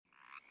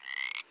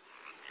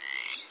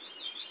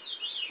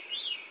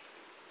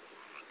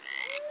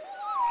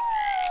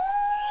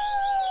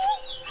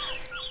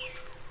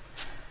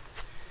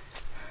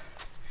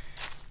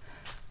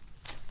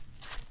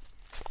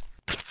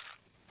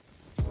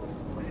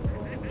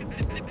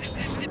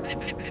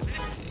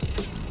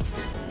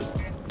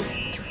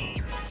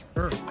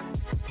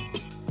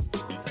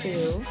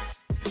to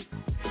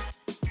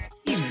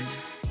Humans.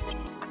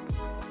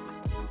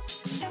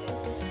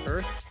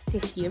 Earth to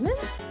Humans?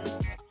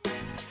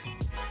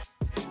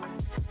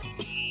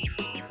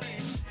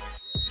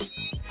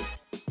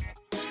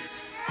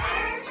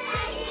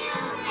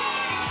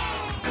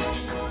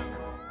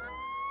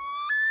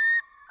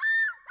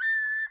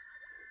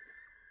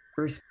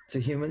 Earth to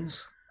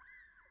Humans.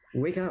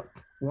 Wake up,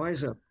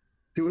 wise up,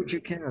 do what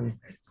you can,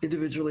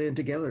 individually and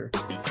together.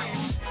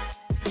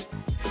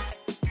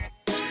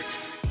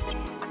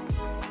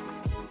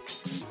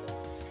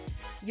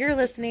 You're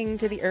listening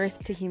to the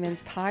Earth to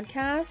Humans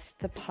podcast,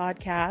 the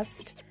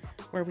podcast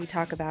where we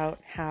talk about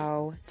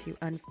how to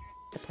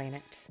the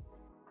planet.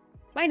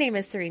 My name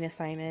is Serena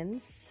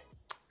Simons.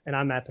 And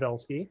I'm Matt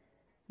Podolsky.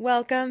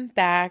 Welcome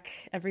back,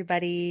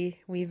 everybody.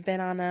 We've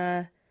been on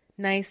a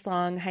nice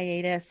long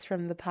hiatus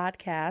from the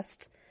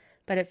podcast,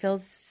 but it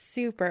feels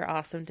super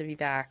awesome to be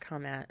back, huh,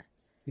 Matt?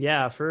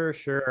 Yeah, for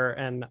sure.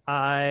 And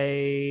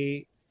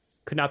I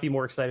could not be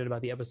more excited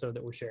about the episode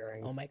that we're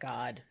sharing. Oh my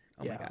God.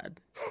 Oh yeah. my God.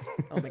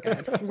 Oh my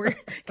God.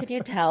 Can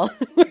you tell?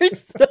 We're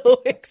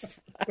so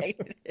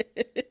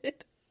excited.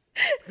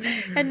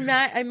 And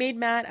I made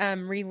Matt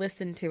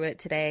re-listen to it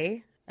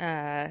today.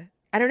 I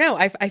don't know.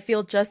 I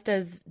feel just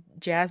as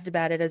jazzed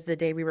about it as the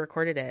day we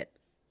recorded it.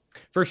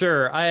 For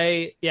sure.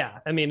 I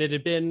mean, it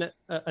had been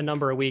a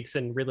number of weeks,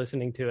 and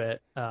re-listening to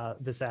it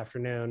this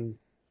afternoon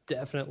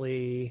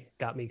definitely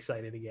got me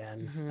excited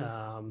again.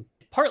 Mm-hmm.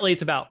 Partly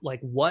it's about like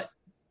what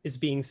is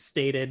being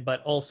stated,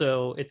 but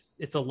also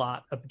it's a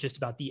lot of just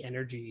about the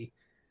energy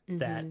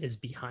that is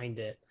behind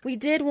it. We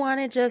did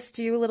want to just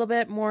do a little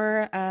bit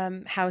more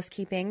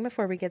housekeeping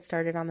before we get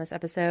started on this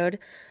episode.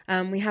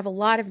 We have a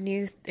lot of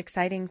new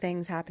exciting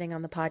things happening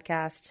on the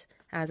podcast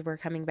as we're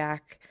coming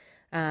back.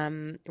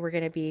 We're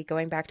going to be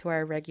going back to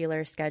our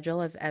regular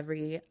schedule of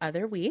every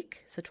other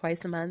week. So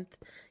twice a month,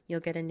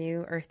 you'll get a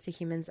new Earth to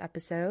Humans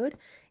episode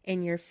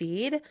in your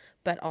feed.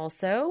 But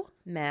also,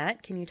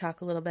 Matt, can you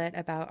talk a little bit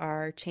about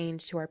our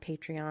change to our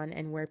Patreon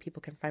and where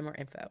people can find more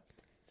info?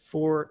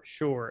 For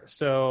sure.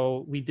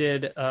 So we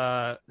did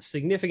a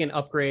significant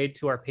upgrade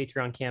to our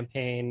Patreon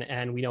campaign,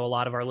 and we know a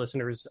lot of our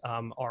listeners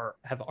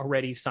have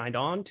already signed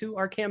on to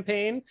our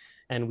campaign,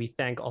 and we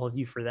thank all of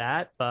you for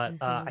that.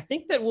 But I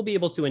think that we'll be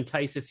able to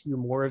entice a few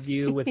more of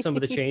you with some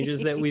of the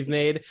changes that we've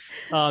made.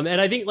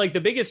 And I think like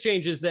the biggest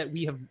change is that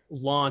we have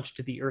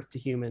launched the Earth to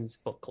Humans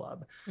book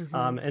club.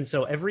 And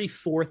so every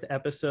fourth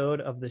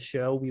episode of the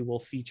show, we will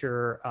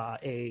feature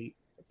a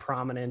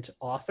prominent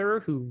author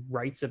who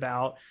writes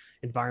about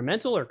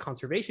environmental or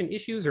conservation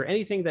issues or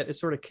anything that is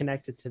sort of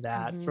connected to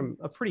that from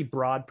a pretty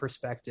broad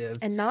perspective.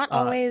 And not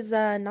always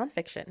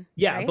nonfiction.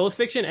 Yeah, right? Both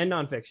fiction and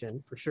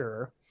nonfiction for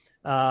sure.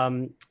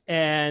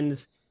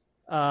 And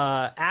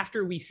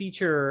after we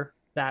feature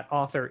that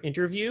author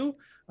interview,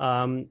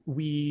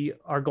 we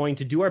are going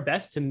to do our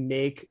best to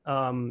make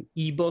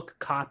ebook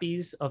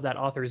copies of that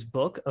author's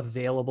book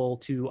available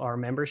to our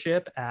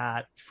membership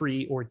at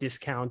free or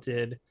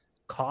discounted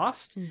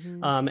cost.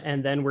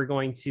 And then we're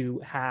going to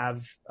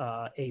have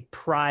a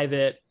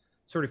private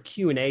sort of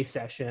Q&A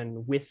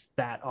session with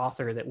that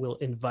author that will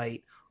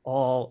invite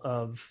all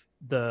of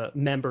the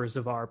members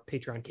of our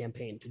Patreon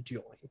campaign to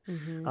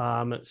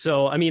join.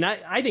 So, I mean,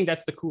 I think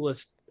that's the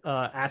coolest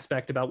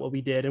aspect about what we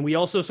did. And we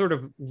also sort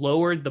of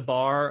lowered the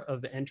bar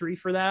of entry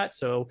for that.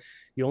 So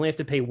you only have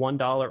to pay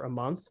 $1 a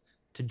month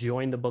to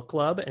join the book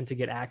club and to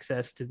get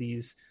access to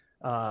these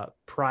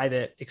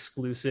private,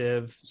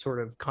 exclusive sort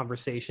of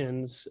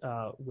conversations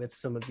with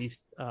some of these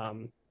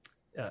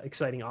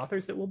exciting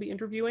authors that we'll be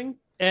interviewing.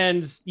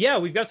 And yeah,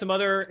 we've got some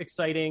other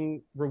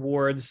exciting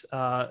rewards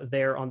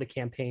there on the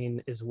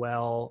campaign as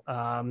well,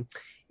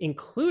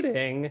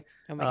 including...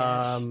 Oh my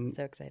gosh,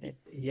 so excited.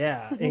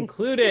 Yeah,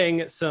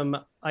 including some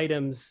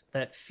items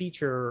that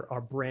feature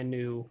our brand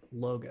new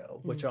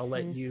logo, which I'll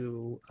let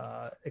you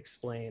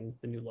explain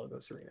the new logo,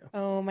 Serena.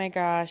 Oh my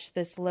gosh,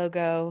 this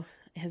logo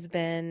has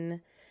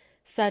been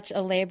such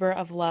a labor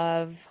of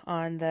love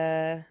on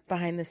the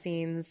behind the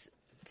scenes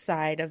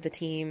side of the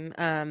team.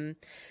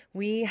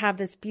 We have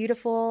this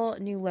beautiful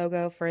new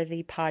logo for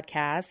the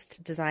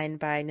podcast designed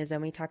by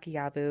Nozomi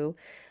Takeyabu.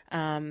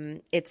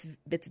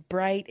 It's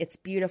bright, it's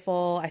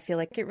beautiful. I feel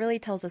like it really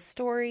tells a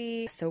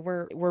story. So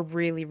we're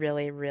really,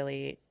 really,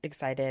 really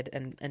excited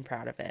and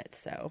proud of it.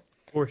 So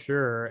for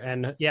sure.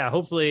 And yeah,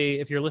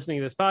 hopefully if you're listening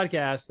to this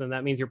podcast, then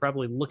that means you're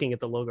probably looking at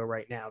the logo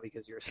right now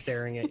because you're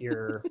staring at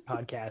your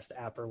podcast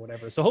app or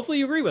whatever. So hopefully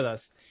you agree with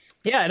us.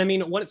 Yeah. And I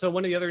mean, one of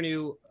the other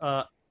new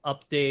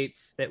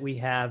updates that we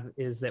have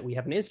is that we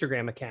have an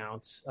Instagram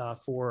account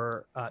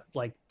for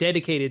like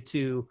dedicated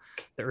to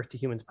the Earth to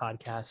Humans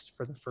podcast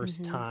for the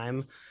first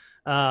time.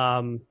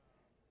 I'm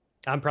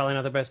probably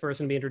not the best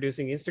person to be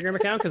introducing the Instagram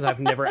account because I've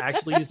never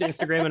actually used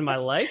Instagram in my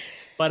life.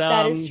 But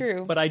that is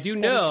true. But I do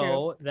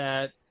know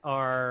that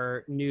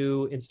our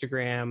new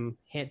Instagram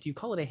do you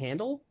call it a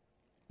handle?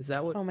 Is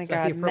that what? Oh my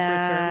God, the appropriate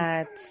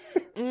Matt.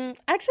 Term?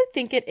 I actually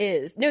think it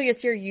is. No,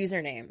 it's your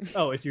username.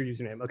 Oh, it's your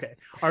username. Okay,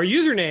 our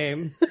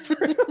username.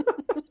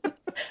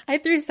 I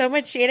threw so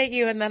much shade at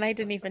you, and then I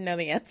didn't even know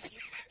the answer.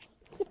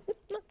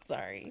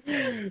 Sorry.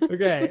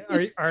 Okay.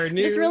 Our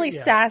new, Just really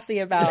sassy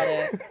about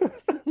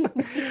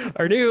it.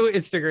 Our new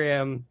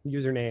Instagram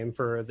username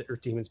for the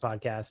Earth to Humans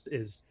podcast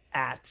is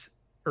at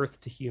Earth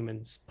to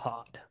Humans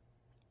Pod.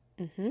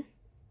 Mm-hmm.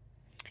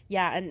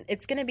 Yeah, and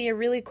it's going to be a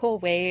really cool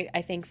way,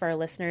 I think, for our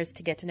listeners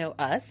to get to know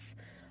us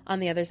on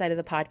the other side of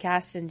the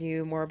podcast and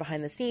do more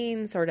behind the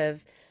scenes sort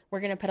of. We're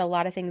going to put a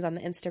lot of things on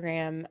the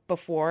Instagram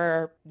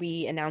before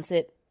we announce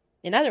it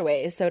in other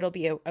ways. So it'll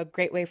be a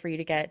great way for you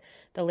to get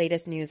the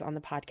latest news on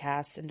the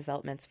podcast and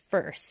developments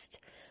first.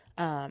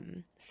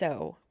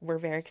 So we're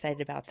very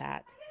excited about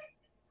that.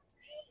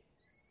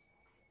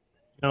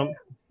 Oh,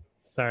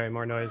 sorry,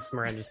 more noise.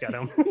 Moran just got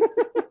home.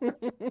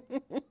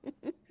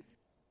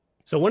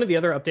 So one of the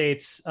other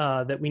updates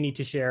that we need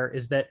to share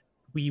is that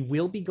we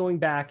will be going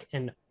back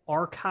and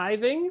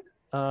archiving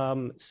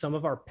some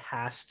of our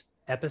past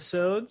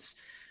episodes.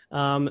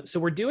 So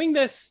we're doing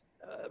this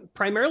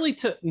primarily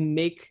to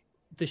make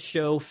the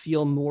show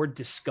feel more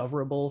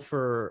discoverable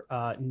for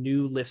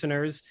new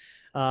listeners,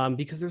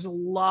 because there's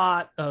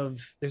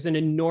an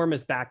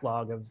enormous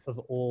backlog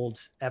of old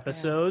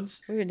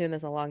episodes. Yeah. We've been doing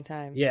this a long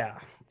time. Yeah.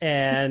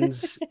 And,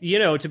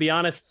 to be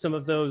honest, some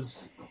of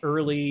those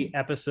early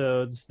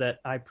episodes that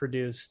I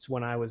produced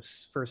when I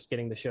was first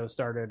getting the show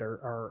started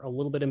are a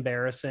little bit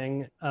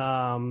embarrassing,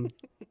 or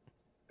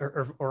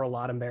a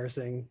lot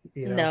embarrassing,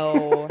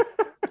 No.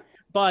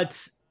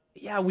 But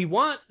yeah, we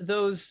want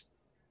those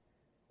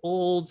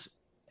old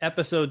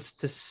episodes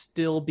to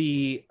still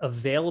be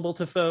available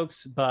to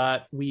folks,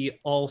 but we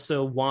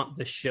also want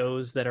the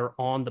shows that are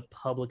on the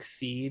public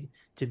feed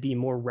to be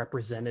more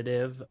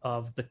representative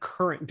of the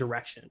current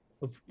direction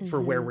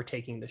for where we're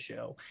taking the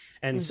show.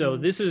 And so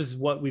this is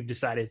what we've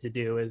decided to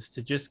do, is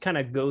to just kind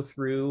of go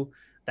through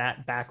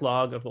that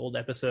backlog of old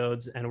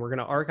episodes, and we're going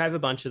to archive a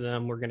bunch of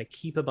them. We're going to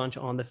keep a bunch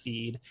on the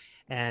feed,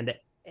 and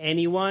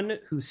anyone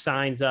who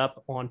signs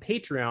up on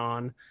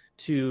Patreon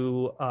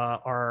to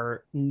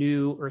our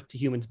new Earth to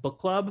Humans book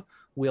club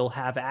will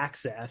have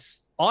access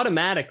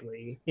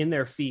automatically in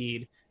their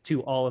feed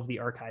to all of the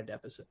archived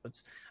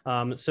episodes.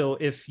 So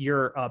if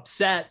you're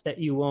upset that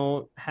you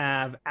won't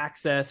have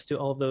access to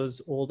all of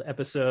those old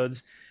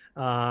episodes,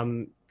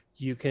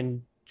 you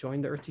can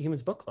join the Earth to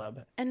Humans book club.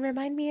 And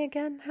remind me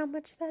again how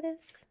much that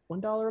is?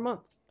 $1 a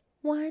month.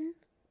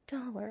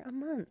 $1 a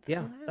month.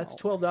 Yeah, wow. That's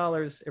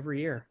 $12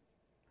 every year.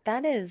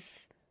 That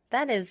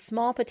is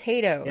small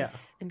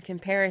potatoes in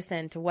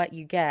comparison to what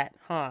you get,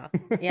 huh?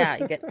 Yeah,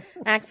 you get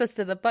access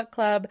to the book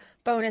club,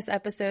 bonus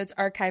episodes,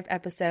 archived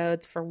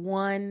episodes for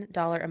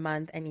 $1 a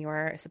month, and you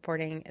are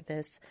supporting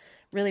this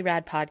really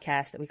rad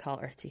podcast that we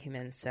call Earth to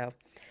Humans. So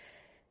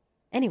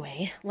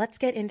anyway, let's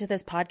get into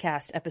this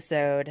podcast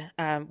episode.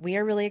 We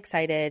are really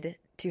excited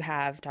to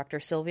have Dr.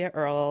 Sylvia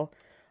Earle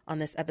on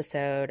this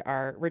episode,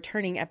 our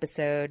returning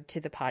episode to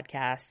the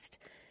podcast.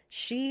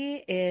 She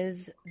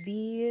is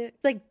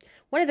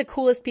one of the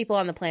coolest people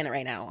on the planet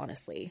right now,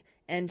 honestly.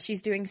 And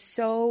she's doing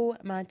so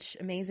much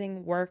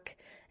amazing work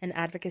and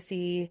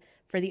advocacy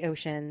for the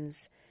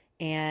oceans.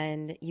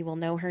 And you will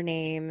know her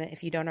name.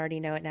 If you don't already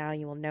know it now,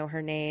 you will know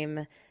her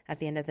name at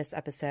the end of this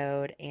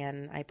episode.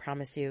 And I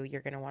promise you, you're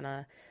going to want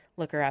to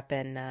look her up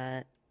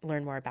and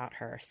learn more about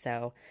her.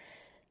 So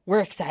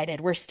we're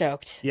excited. We're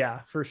stoked.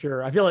 Yeah, for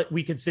sure. I feel like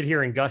we could sit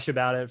here and gush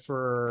about it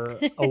for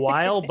a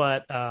while,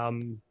 but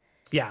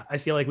yeah, I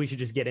feel like we should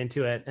just get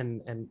into it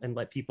and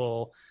let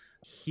people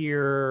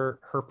hear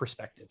her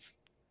perspective.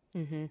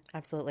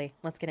 Absolutely.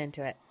 Let's get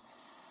into it.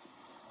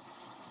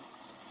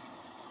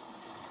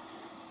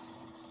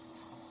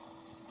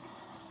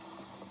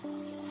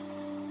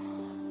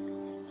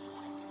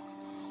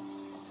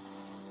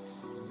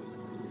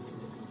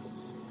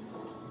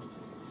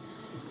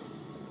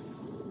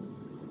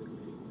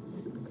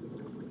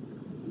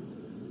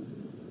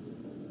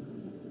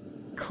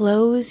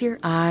 Close your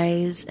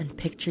eyes and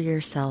picture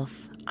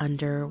yourself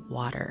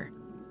underwater.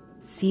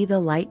 See the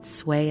light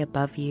sway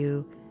above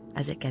you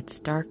as it gets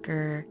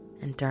darker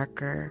and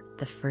darker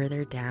the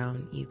further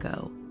down you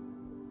go.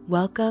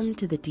 Welcome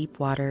to the deep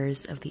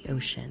waters of the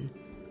ocean,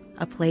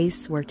 a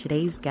place where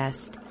today's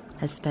guest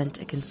has spent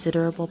a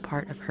considerable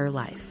part of her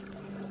life,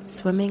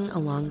 swimming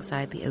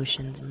alongside the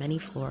ocean's many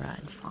flora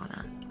and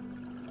fauna.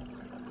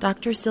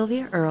 Dr.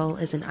 Sylvia Earle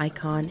is an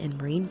icon in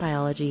marine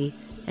biology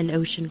and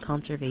ocean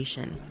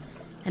conservation,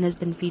 and has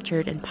been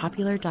featured in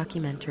popular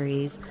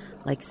documentaries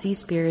like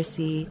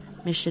Seaspiracy,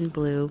 Mission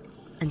Blue,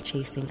 and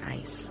Chasing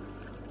Ice.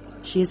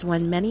 She has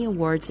won many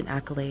awards and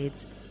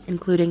accolades,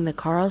 including the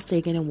Carl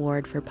Sagan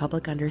Award for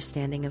Public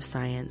Understanding of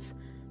Science,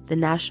 the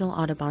National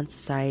Audubon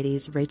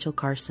Society's Rachel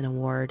Carson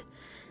Award,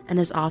 and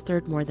has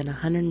authored more than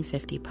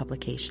 150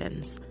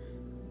 publications.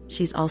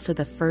 She's also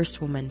the first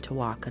woman to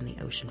walk on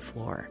the ocean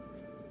floor.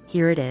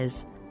 Here it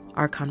is,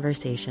 our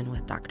conversation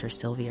with Dr.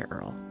 Sylvia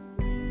Earle.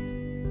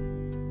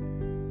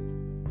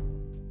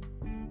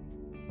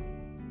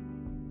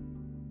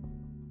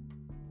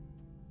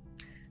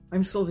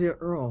 I'm Sylvia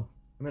Earle.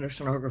 I'm an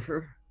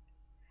oceanographer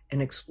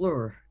and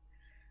explorer.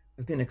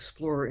 I've been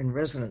explorer in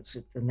residence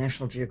at the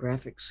National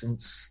Geographic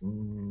since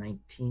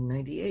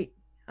 1998.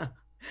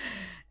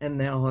 and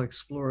now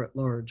explore at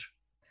large.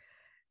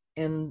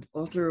 And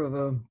author of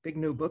a big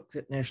new book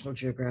that National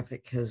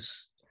Geographic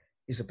is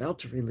about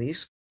to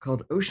release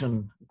called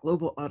Ocean: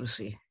 Global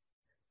Odyssey.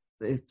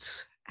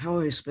 It's how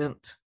I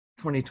spent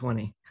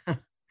 2020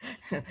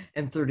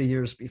 and 30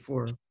 years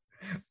before,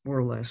 more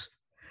or less.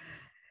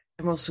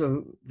 I'm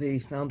also the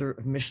founder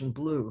of Mission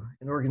Blue,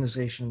 an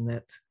organization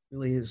that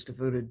really is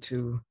devoted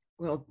to,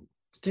 well,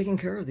 taking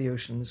care of the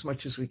ocean as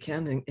much as we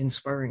can and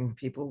inspiring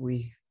people.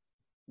 We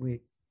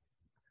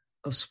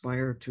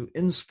aspire to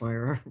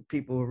inspire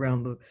people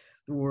around the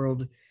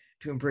world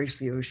to embrace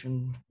the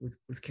ocean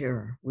with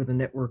care, with a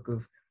network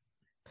of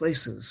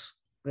places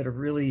that are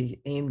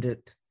really aimed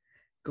at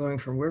going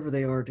from wherever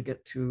they are to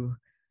get to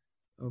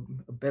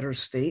a better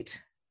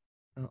state,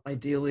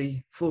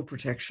 ideally full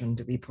protection,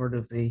 to be part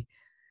of the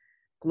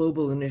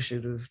global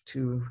initiative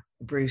to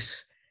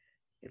embrace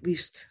at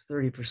least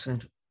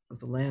 30% of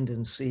the land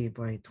and sea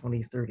by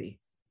 2030.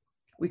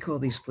 We call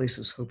these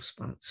places hope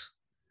spots,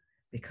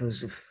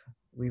 because if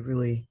we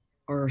really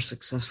are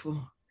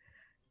successful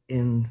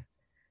in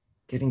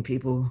getting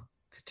people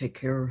to take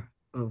care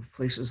of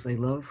places they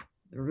love,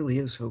 there really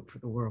is hope for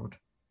the world.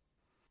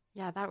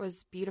 Yeah, that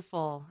was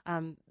beautiful.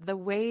 The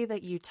way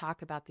that you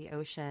talk about the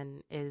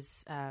ocean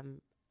is,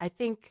 I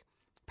think,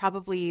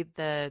 probably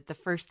the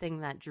first thing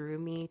that drew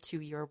me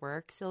to your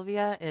work,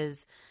 Sylvia,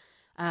 is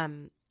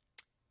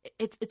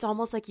it's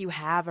almost like you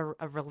have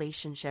a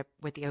relationship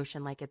with the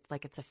ocean, like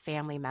it's a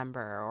family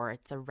member or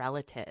it's a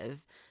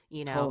relative.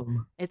 You know,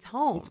 Home. it's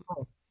home. It's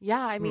home.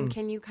 Yeah, I mean,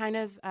 can you kind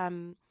of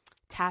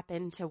tap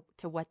into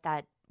what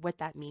that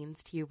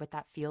means to you, what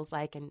that feels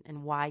like,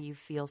 and why you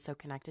feel so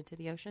connected to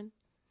the ocean?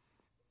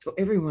 So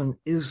everyone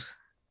is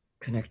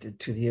connected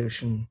to the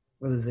ocean,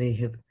 whether they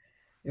have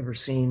ever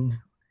seen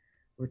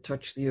or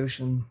touched the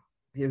ocean.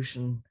 The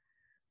ocean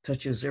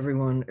touches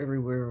everyone,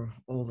 everywhere,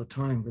 all the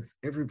time, with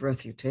every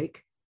breath you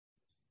take,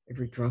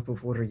 every drop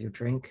of water you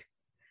drink.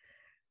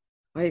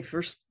 I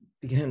first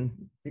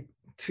began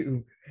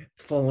to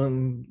fall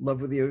in love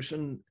with the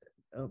ocean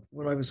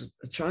when I was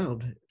a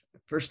child,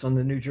 first on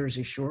the New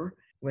Jersey shore,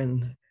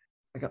 when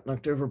I got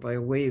knocked over by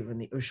a wave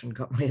and the ocean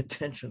got my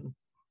attention.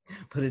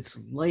 But it's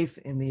life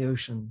in the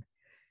ocean.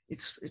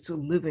 It's a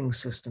living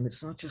system.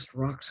 It's not just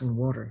rocks and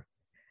water.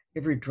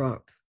 Every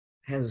drop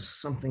has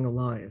something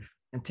alive.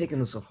 And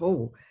taken as a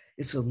whole,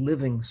 it's a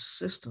living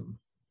system.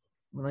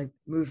 When I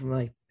moved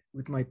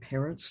with my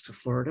parents to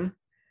Florida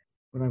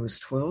when I was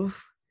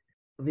 12,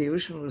 the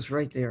ocean was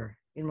right there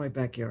in my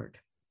backyard.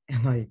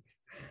 And I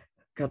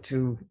got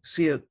to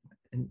see it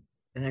and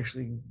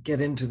actually get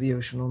into the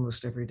ocean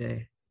almost every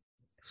day.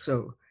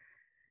 So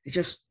it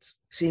just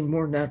seemed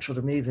more natural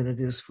to me than it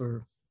is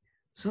for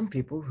some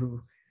people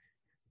who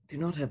do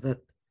not have that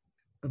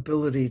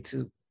ability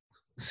to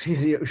see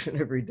the ocean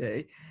every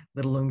day,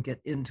 let alone get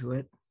into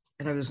it.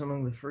 And I was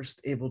among the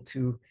first able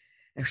to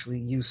actually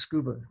use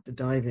scuba to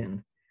dive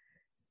in.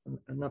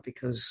 Not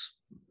because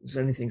there's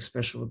anything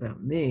special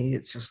about me,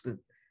 it's just that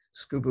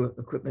scuba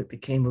equipment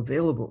became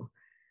available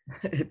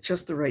at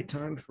just the right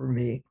time for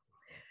me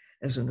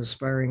as an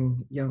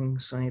aspiring young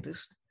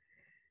scientist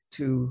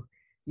to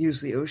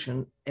use the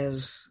ocean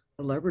as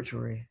a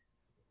laboratory,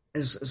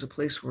 as a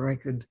place where I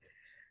could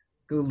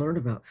go learn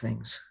about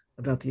things,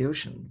 about the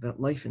ocean, about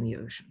life in the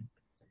ocean.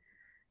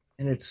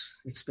 And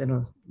it's been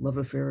a love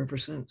affair ever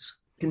since,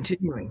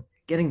 continuing,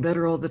 getting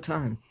better all the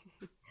time.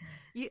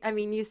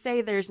 You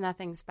say there's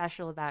nothing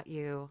special about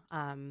you,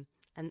 and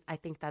I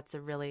think that's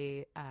a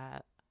really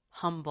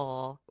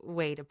humble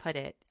way to put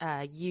it.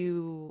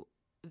 You,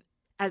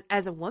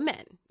 as a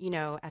woman,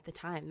 at the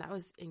time, that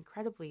was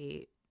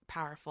incredibly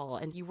powerful,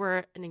 and you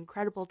were an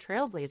incredible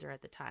trailblazer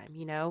at the time.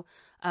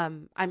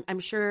 I'm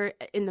sure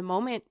in the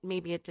moment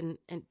maybe it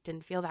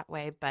didn't feel that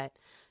way, but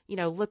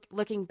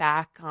looking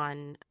back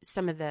on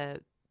some of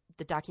the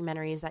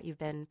documentaries that you've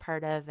been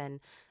part of, and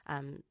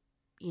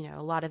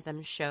a lot of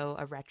them show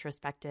a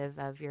retrospective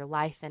of your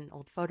life and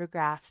old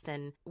photographs.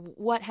 And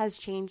what has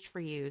changed for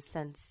you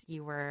since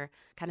you were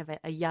kind of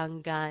a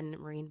young gun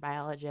marine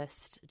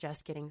biologist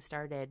just getting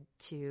started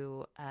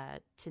to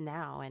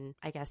now? And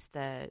I guess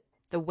the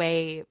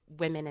way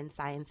women in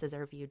sciences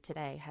are viewed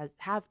today,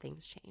 have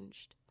things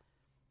changed?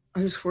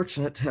 I was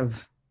fortunate to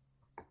have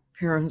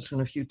parents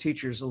and a few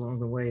teachers along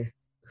the way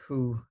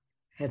who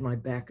had my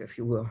back, if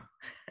you will.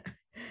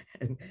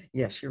 And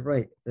yes, you're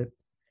right, that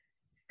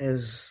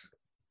as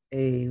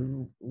a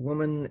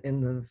woman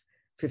in the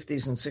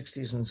 50s and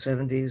 60s and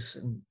 70s,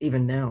 and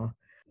even now,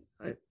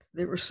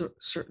 there were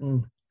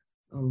certain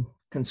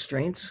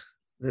constraints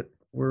that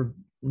were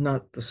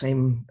not the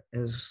same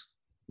as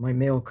my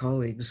male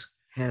colleagues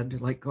had,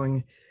 like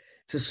going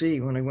to sea.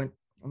 When I went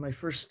on my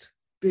first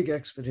big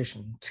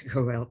expedition to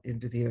go out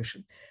into the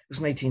ocean, it was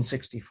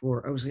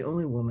 1964. I was the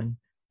only woman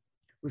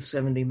with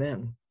 70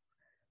 men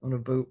on a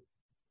boat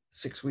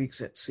 6 weeks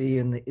at sea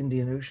in the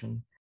Indian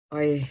Ocean.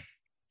 I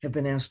have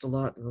been asked a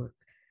lot,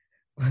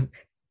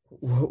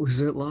 what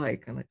was it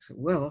like? And I said,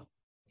 well,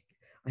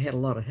 I had a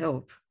lot of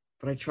help,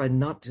 but I tried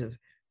not to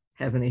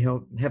have any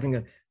help, having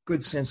a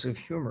good sense of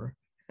humor.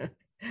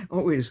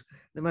 Always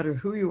no matter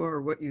who you are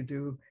or what you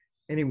do,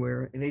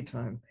 anywhere,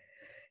 anytime,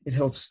 it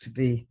helps to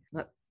be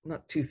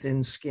not too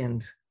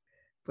thin-skinned,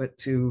 but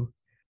to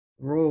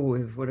roll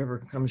with whatever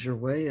comes your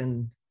way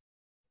and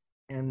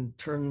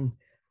turn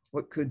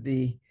what could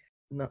be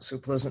not so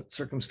pleasant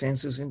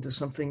circumstances into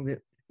something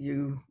that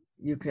you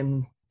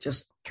can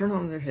just turn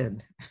on their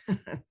head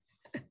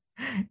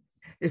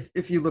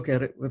if you look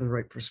at it with the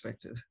right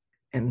perspective.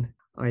 And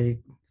I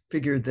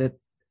figured that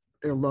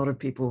there are a lot of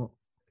people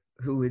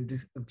who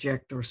would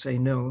object or say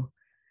no,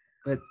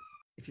 but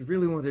if you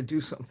really want to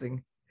do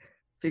something,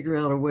 figure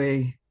out a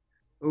way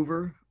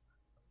over,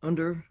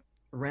 under,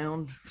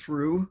 around,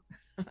 through,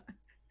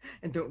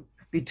 and don't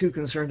be too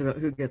concerned about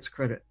who gets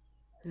credit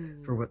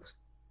for what's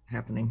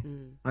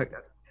happening.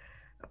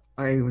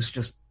 I was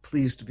just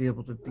pleased to be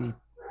able to be.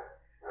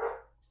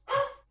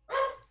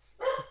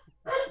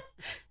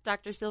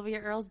 Dr. Sylvia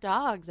Earle's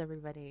dogs,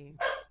 everybody.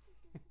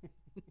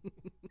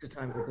 The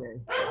time of the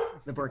day,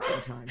 the barking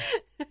time.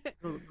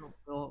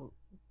 They'll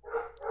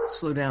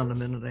slow down a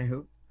minute, I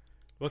hope.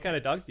 What kind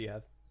of dogs do you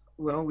have?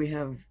 Well, we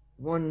have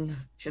one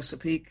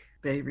Chesapeake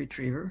Bay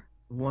Retriever,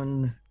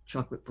 one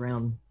chocolate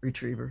brown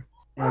Retriever,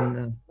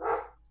 and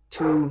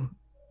 2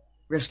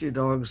 rescue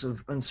dogs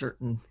of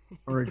uncertain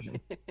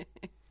origin.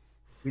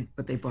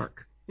 But they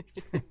bark.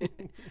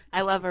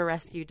 I love a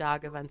rescue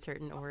dog of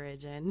uncertain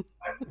origin.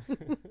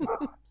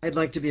 I'd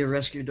like to be a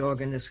rescue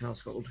dog in this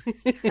household.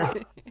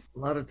 A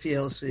lot of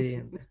TLC.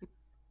 And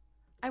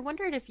I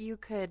wondered if you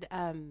could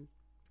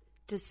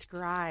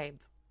describe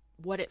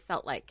what it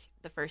felt like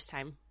the first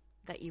time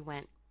that you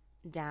went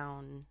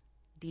down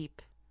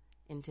deep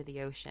into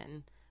the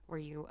ocean. Were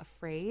you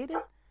afraid?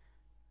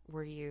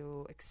 Were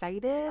you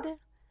excited?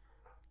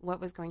 What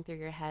was going through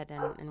your head,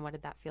 and what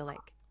did that feel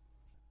like?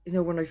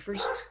 When I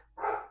first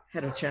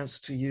had a chance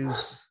to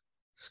use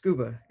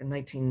scuba in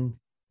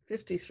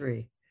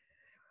 1953,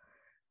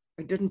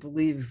 I didn't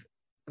believe,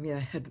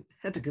 I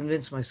had to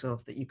convince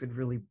myself that you could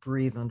really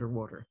breathe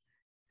underwater.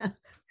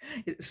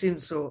 It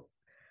seemed so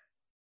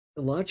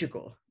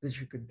illogical that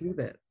you could do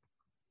that.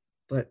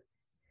 But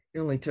it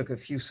only took a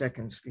few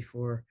seconds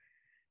before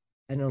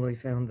I not only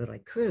found that I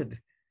could,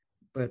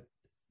 but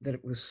that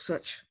it was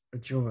such a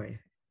joy.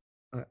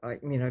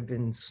 I've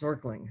been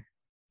snorkeling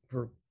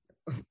for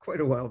quite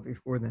a while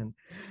before then,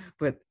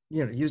 but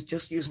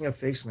just using a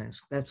face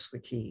mask, that's the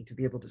key. To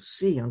be able to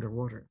see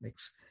underwater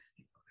makes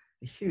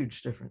a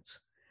huge difference.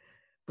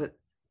 But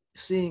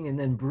seeing and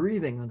then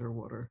breathing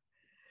underwater,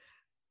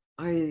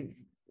 I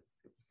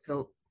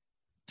felt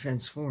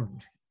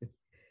transformed.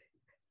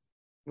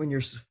 When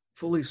you're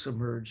fully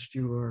submerged,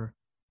 you are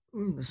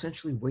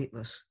essentially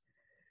weightless,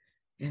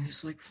 and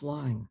it's like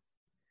flying.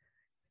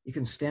 You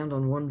can stand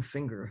on one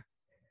finger.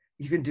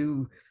 You can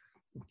do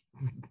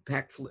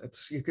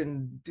backflips. You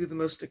can do the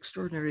most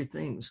extraordinary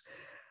things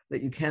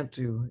that you can't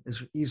do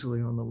as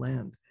easily on the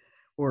land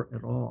or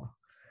at all.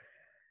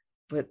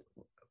 But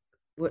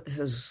what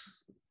has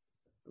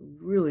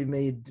really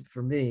made,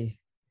 for me,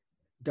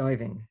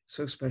 diving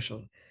so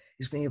special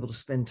is being able to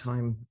spend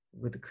time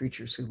with the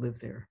creatures who live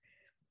there,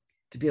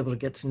 to be able to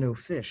get to know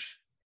fish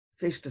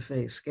face to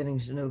face, getting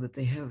to know that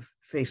they have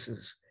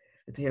faces,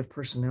 that they have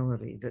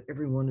personality, that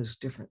everyone is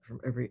different from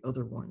every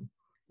other one.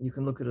 You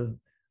can look at a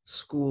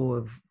school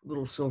of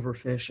little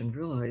silverfish and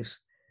realize,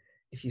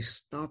 if you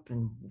stop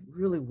and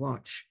really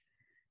watch,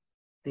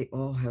 they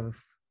all have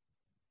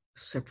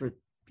separate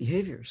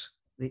behaviors.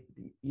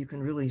 You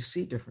can really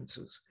see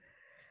differences.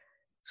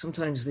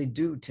 Sometimes they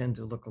do tend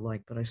to look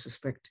alike, but I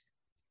suspect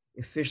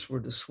if fish were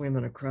to swim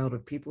in a crowd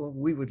of people,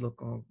 we would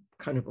look all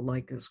kind of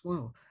alike as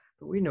well.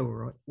 But we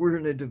know we're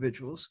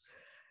individuals.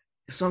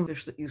 Some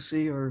fish that you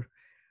see are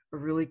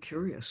really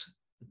curious.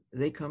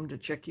 They come to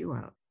check you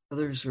out.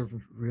 Others are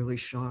really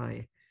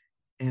shy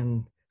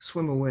and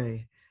swim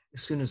away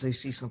as soon as they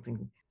see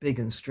something big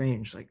and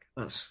strange like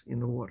us in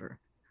the water.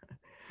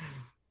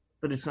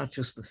 But it's not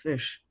just the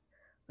fish.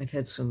 I've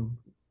had some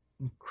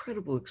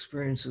incredible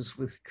experiences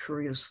with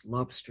curious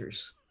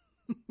lobsters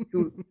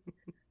who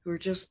are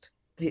just,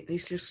 they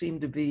just seem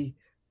to be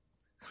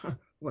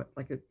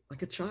like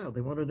a child.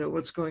 They want to know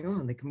what's going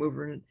on. They come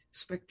over and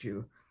inspect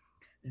you,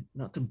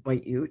 not to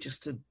bite you,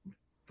 just to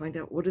find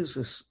out what is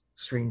this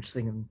strange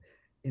thing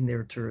in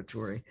their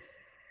territory.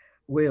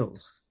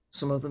 Whales,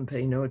 some of them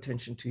pay no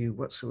attention to you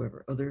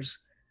whatsoever. Others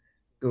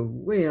go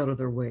way out of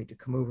their way to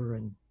come over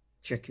and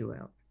check you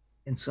out.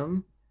 And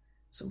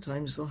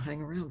sometimes they'll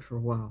hang around for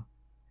a while.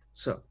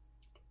 So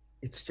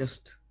it's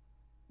just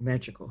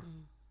magical.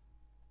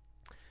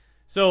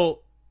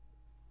 So,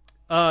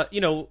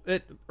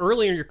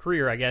 early in your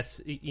career, I guess,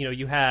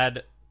 you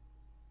had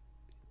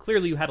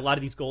a lot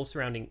of these goals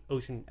surrounding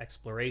ocean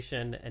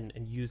exploration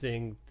and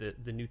using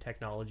the new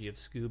technology of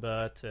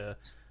scuba to.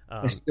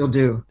 I still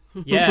do.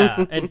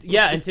 And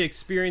to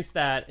experience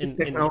that in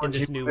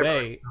this new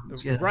way,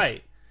 yes.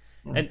 Right?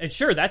 Yeah. And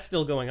sure, that's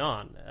still going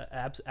on.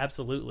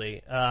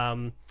 Absolutely.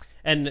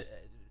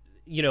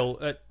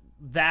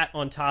 That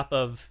on top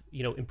of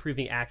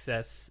improving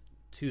access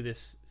to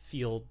this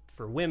field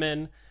for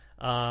women,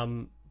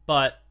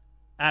 but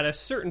at a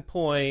certain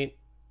point,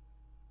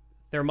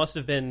 there must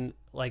have been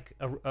like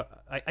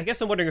I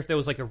guess I'm wondering if there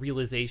was like a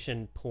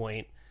realization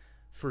point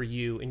for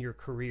you in your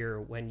career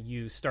when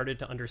you started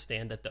to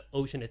understand that the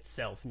ocean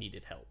itself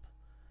needed help,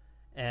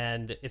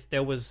 and if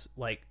there was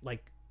like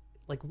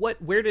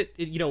what, where did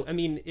it, I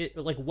mean,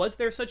 like, was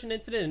there such an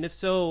incident, and if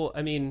so,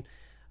 I mean,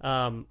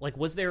 like,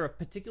 was there a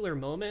particular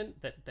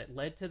moment that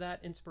led to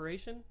that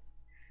inspiration?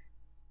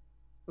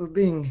 Well,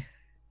 being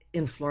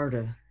in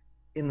Florida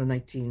in the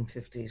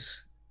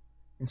 1950s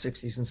and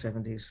 60s and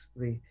 70s,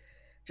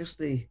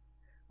 the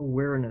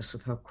awareness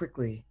of how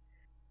quickly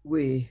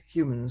we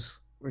humans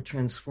were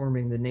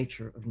transforming the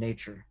nature of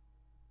nature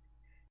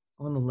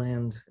on the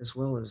land as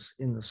well as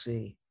in the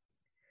sea.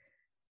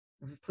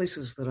 The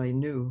places that I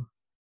knew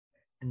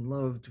and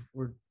loved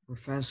were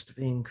fast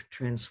being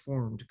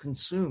transformed,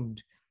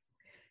 consumed.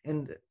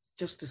 And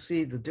just to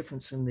see the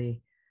difference in the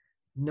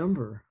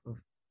number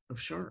of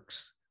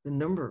sharks, the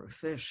number of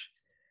fish,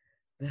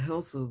 the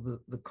health of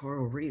the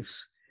coral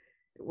reefs.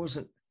 It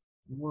wasn't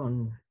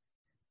one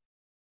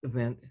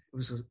event, it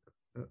was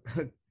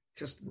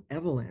just an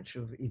avalanche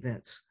of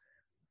events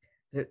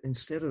that,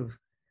 instead of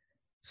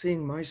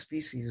seeing my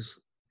species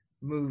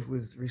move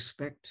with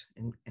respect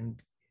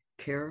and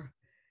care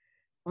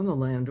on the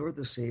land or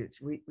the sea,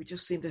 we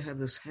just seem to have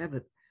this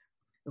habit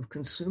of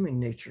consuming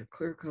nature,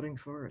 clear-cutting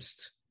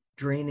forests,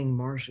 draining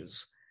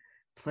marshes,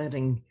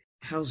 planting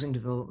housing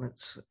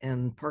developments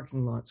and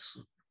parking lots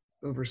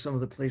over some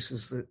of the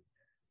places that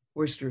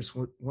oysters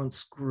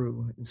once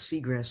grew and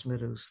seagrass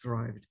meadows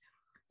thrived,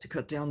 to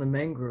cut down the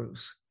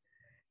mangroves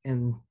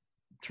and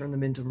turn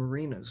them into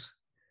marinas,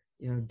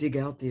 dig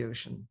out the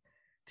ocean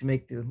to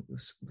make the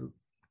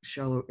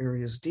shallow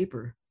areas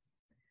deeper,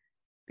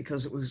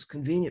 because it was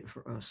convenient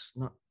for us,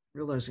 not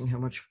realizing how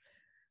much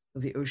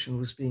of the ocean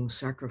was being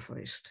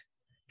sacrificed,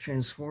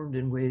 transformed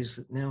in ways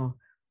that now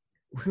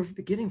we're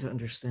beginning to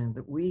understand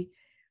that we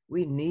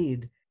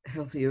need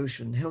healthy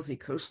ocean, healthy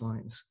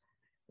coastlines.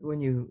 When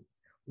you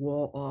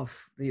wall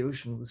off the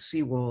ocean with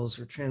seawalls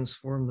or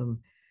transform them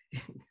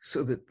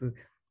so that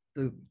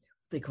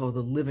they call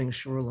the living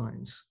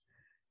shorelines,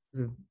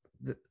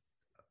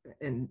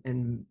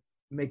 and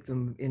make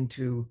them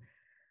into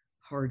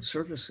hard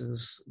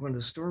surfaces, when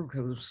the storm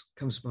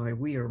comes by,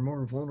 we are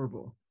more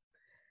vulnerable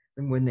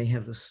than when they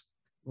have this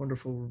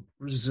wonderful,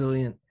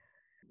 resilient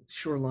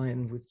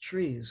shoreline with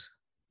trees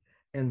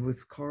and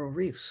with coral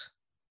reefs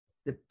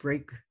that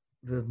break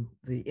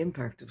the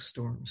impact of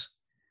storms.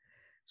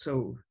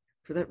 So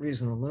for that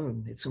reason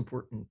alone, it's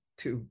important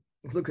to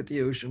look at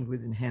the ocean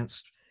with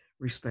enhanced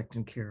respect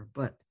and care.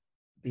 But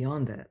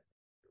beyond that,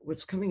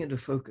 what's coming into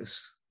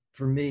focus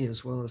for me,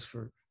 as well as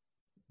for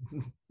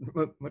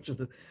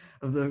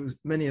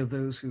many of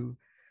those who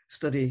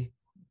study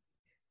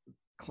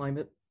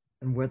climate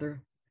and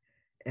weather,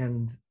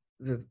 and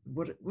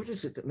what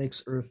is it that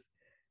makes Earth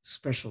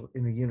special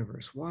in the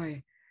universe?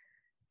 Why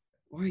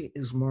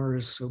is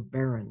Mars so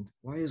barren?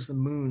 Why is the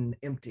moon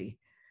empty?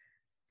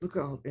 Look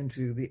out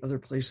into the other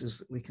places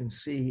that we can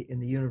see in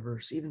the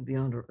universe, even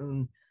beyond our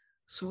own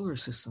solar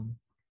system.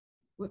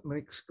 What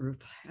makes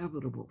Earth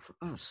habitable for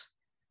us?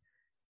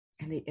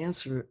 And the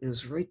answer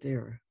is right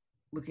there,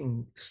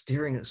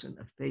 staring us in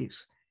the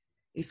face.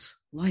 It's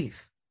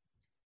life.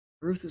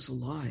 Earth is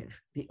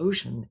alive. The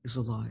ocean is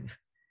alive.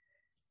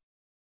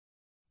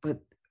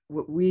 But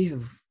what we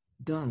have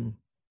done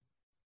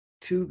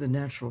to the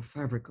natural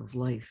fabric of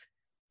life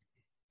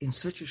in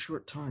such a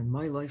short time,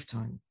 my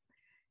lifetime,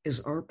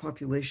 is our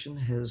population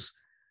has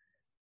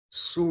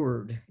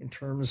soared in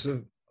terms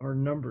of our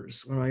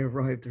numbers. When I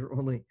arrived, there were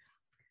only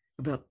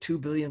about 2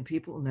 billion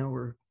people. Now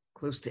we're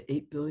close to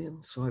 8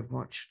 billion. So I've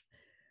watched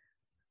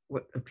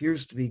what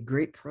appears to be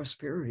great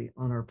prosperity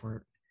on our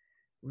part.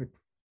 We're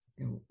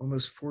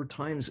almost 4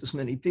 times as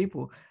many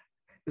people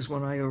as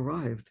when I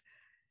arrived.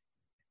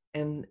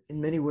 And in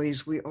many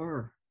ways, we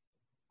are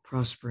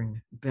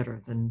prospering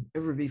better than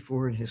ever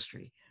before in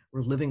history.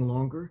 We're living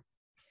longer.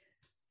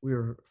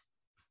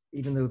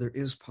 Even though there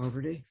is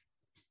poverty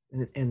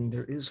and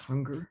there is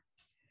hunger,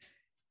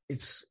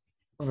 it's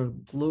on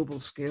a global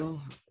scale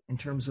in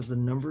terms of the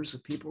numbers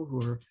of people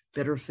who are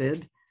better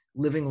fed,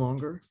 living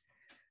longer.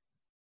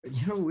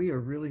 We are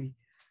really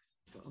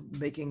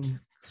making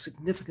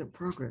significant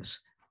progress.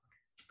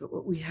 But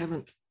what we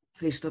haven't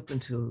faced up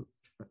to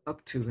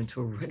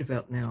until right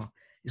about now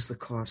is the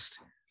cost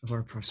of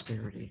our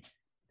prosperity.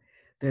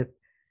 That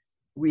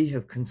we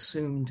have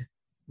consumed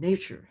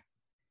nature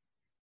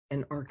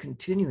and are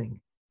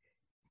continuing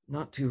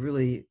not to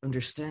really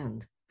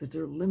understand that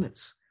there are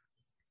limits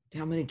to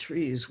how many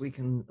trees we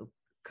can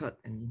cut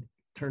and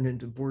turn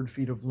into board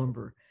feet of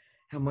lumber,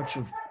 how much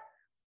of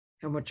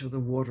the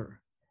water,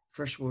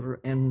 freshwater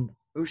and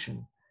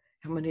ocean,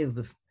 how many of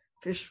the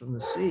fish from the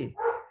sea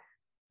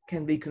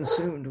can be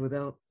consumed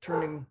without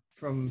turning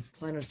from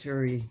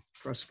planetary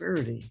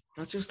prosperity,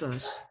 not just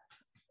us,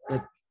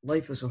 but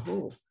life as a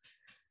whole,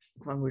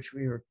 upon which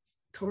we are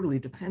totally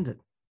dependent,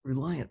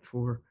 reliant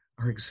for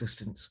our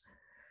existence.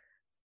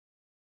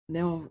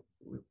 Now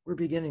we're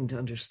beginning to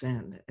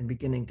understand and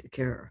beginning to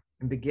care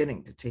and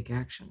beginning to take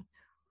action.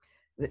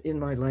 in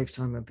my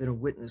lifetime, I've been a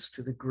witness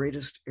to the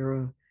greatest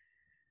era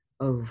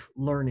of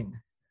learning,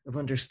 of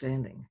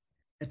understanding.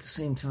 At the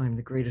same time,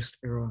 the greatest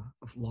era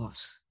of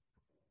loss.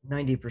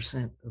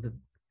 90%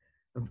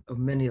 of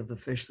many of the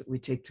fish that we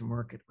take to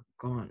market are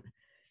gone.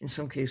 In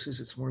some cases,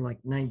 it's more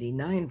like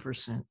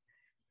 99%.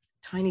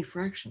 Tiny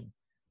fraction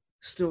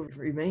still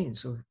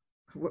remains of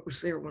what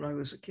was there when I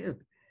was a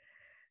kid.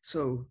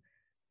 So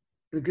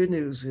the good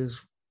news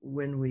is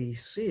when we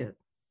see it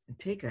and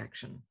take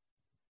action,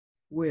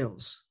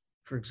 whales,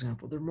 for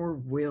example, there are more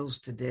whales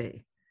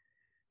today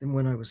than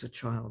when I was a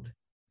child.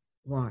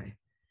 Why?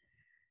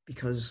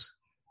 Because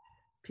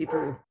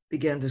people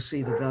began to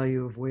see the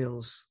value of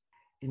whales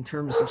in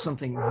terms of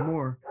something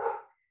more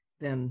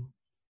than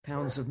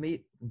pounds of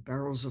meat and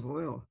barrels of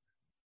oil.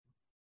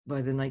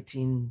 By the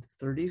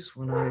 1930s,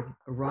 when I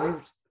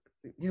arrived,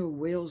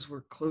 whales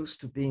were close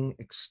to being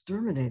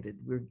exterminated.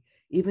 We're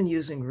even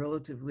using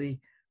relatively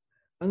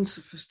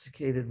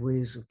unsophisticated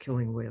ways of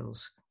killing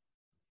whales.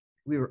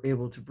 We were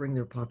able to bring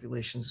their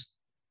populations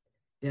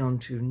down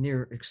to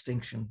near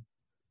extinction.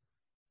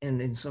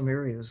 And in some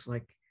areas,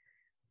 like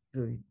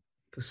the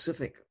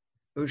Pacific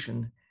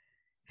Ocean,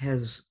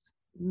 has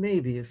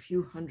maybe a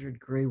few hundred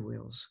gray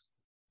whales.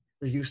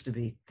 There used to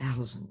be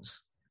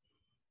thousands.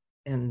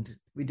 And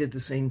we did the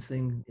same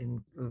thing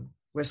in the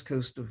west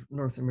coast of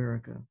North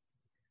America,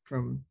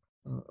 from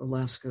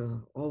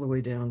Alaska all the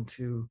way down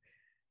to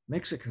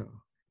Mexico.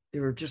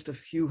 There were just a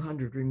few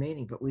hundred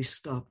remaining, but we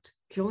stopped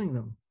killing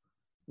them.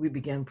 We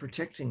began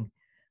protecting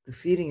the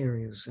feeding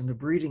areas and the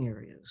breeding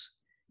areas.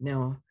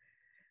 Now,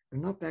 they're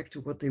not back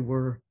to what they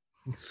were,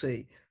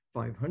 say,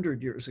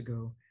 500 years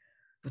ago,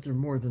 but they're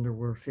more than there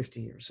were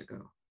 50 years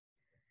ago.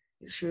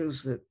 It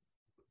shows that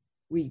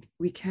we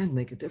can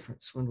make a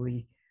difference when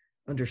we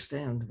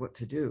understand what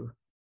to do,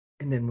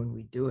 and then when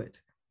we do it.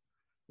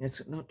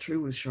 It's not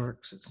true with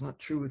sharks. It's not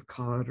true with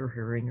cod or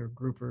herring or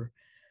grouper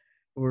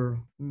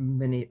or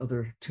many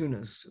other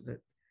tunas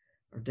that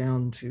are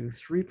down to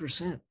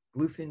 3%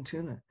 bluefin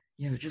tuna.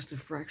 Just a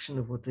fraction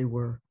of what they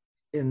were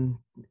in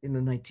the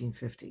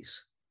 1950s.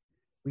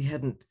 We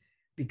hadn't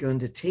begun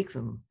to take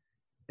them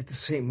at the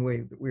same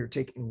way that we were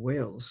taking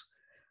whales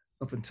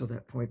up until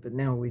that point, but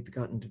now we've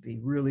gotten to be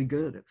really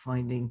good at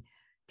finding,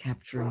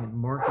 capturing, and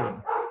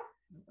marketing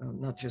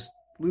not just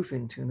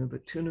bluefin tuna,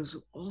 but tunas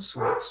of all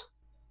sorts.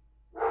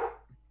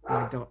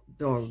 My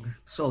dog,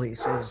 Sully,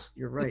 says,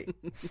 "You're right."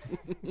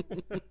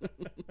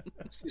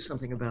 Let's do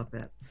something about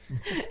that.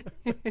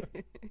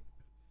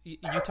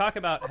 You talk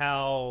about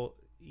how,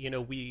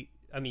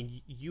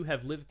 you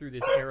have lived through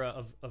this era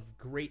of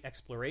great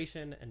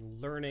exploration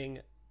and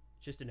learning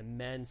just an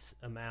immense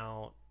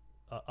amount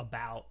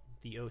about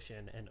the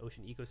ocean and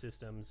ocean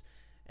ecosystems.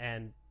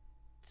 And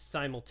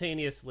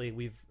simultaneously,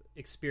 we've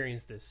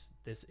experienced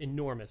this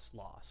enormous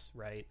loss,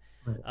 right?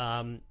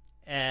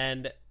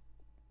 And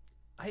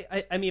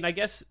I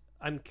guess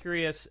I'm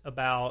curious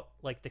about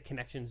like the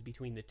connections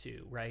between the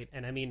two, right?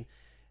 And I mean,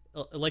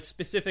 like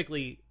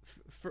specifically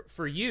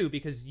for you,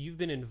 because you've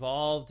been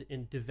involved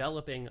in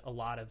developing a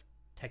lot of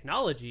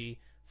technology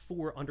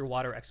for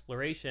underwater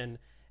exploration,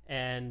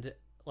 and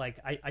like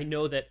I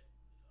know that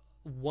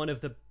one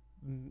of the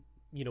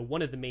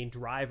main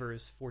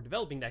drivers for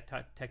developing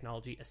that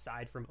technology,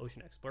 aside from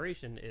ocean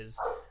exploration, is,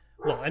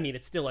 well, I mean,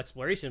 it's still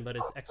exploration, but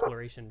it's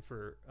exploration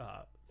for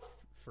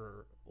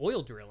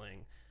oil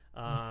drilling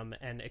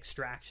and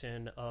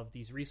extraction of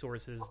these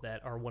resources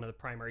that are one of the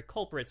primary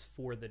culprits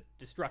for the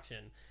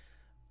destruction.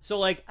 So,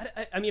 like,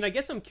 I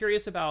guess I'm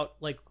curious about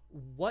like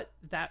what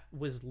that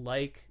was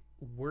like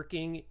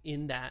working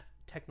in that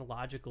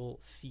technological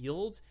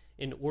field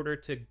in order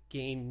to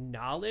gain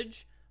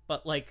knowledge.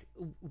 But like,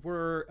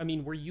 were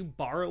you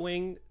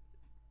borrowing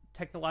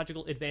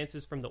technological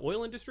advances from the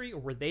oil industry, or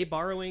were they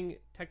borrowing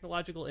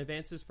technological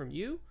advances from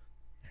you?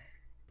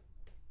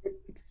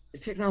 The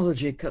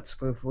technology cuts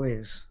both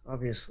ways,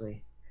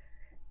 obviously.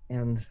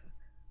 And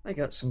I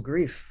got some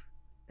grief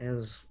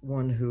as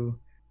one who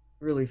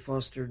really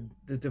fostered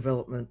the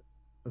development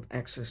of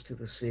access to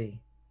the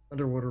sea,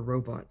 underwater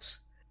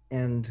robots,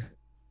 and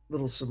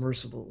little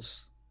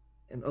submersibles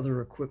and other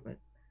equipment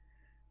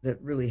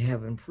that really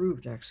have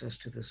improved access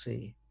to the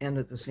sea, and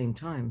at the same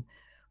time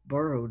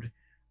borrowed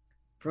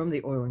from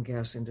the oil and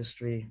gas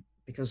industry,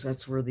 because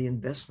that's where the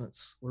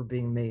investments were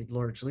being made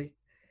largely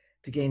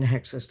to gain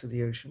access to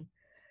the ocean.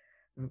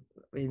 I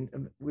mean,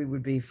 we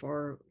would be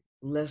far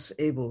less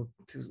able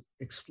to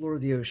explore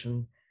the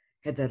ocean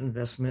had that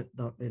investment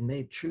not been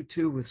made. True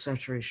too with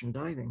saturation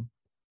diving.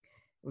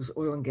 It was the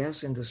oil and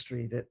gas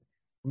industry that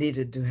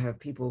needed to have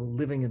people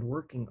living and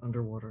working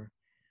underwater.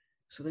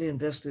 So they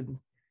invested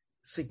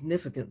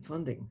significant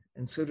funding,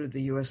 and so did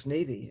the US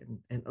Navy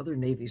and other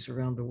navies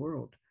around the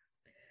world.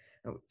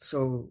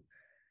 So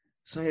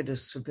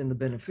scientists have been the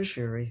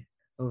beneficiary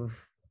of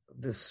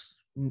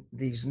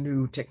these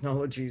new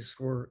technologies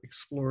for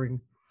exploring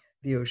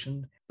the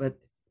ocean. But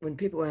when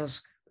people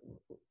ask,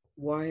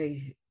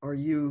 why are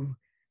you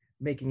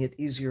making it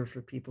easier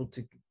for people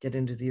to get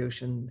into the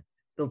ocean,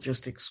 they'll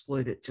just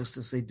exploit it just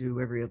as they do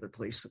every other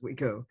place that we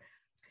go.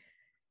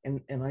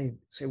 And I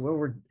say, well,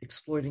 we're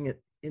exploiting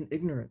it in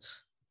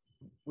ignorance.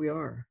 We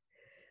are.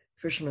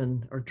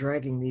 Fishermen are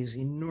dragging these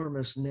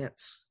enormous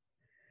nets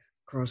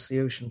across the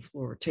ocean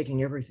floor,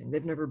 taking everything.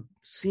 They've never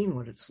seen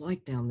what it's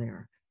like down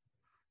there.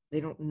 They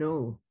don't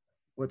know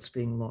what's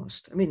being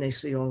lost. I mean, they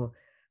see all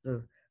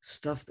the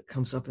stuff that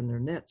comes up in their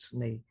nets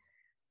and they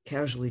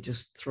casually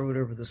just throw it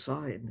over the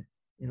side.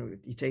 You know,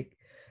 you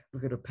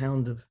look at a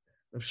pound of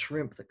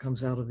shrimp that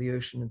comes out of the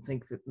ocean and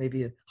think that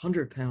maybe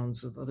 100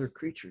 pounds of other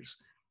creatures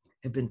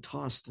have been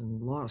tossed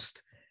and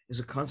lost as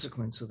a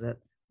consequence of that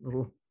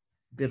little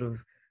bit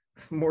of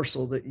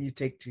morsel that you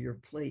take to your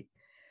plate.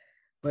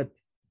 But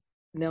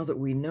now that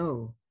we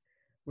know,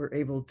 we're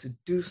able to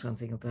do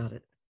something about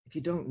it. If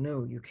you don't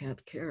know, you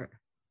can't care.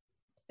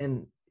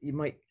 And you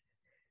might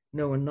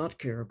know and not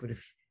care, but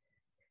if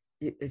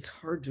it's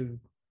hard to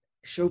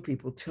show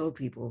people, tell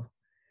people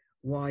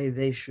why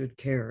they should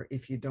care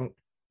if you don't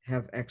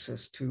have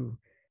access to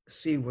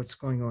see what's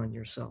going on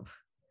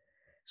yourself.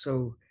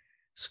 So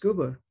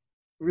scuba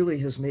really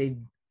has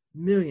made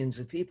millions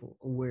of people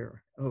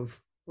aware of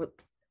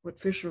what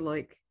fish are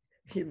like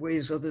in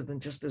ways other than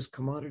just as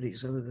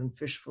commodities, other than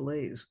fish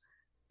fillets.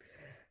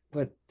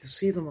 But to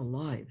see them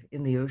alive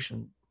in the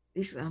ocean,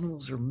 these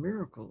animals are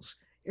miracles.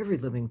 Every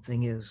living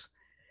thing is.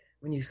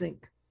 When you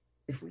think,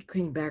 if we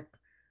came back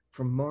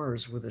from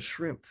Mars with a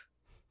shrimp,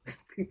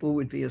 people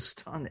would be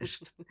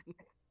astonished.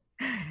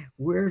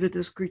 How did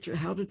this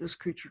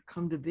creature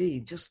come to be?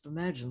 Just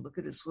imagine, look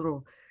at its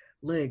little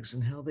legs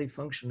and how they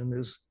function and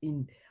those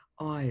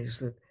eyes.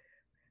 That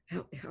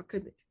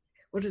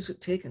what has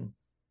it taken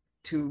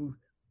to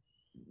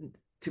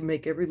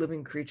make every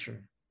living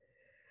creature?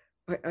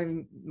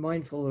 I'm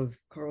mindful of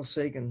Carl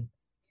Sagan,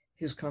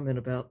 his comment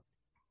about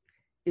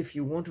if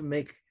you want to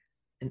make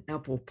an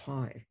apple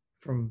pie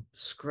from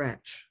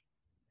scratch,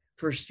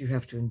 first you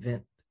have to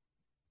invent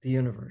the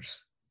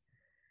universe.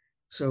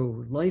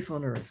 So life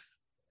on Earth,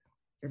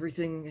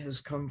 everything has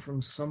come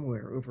from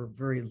somewhere over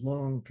very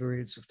long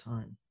periods of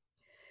time.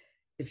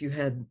 If you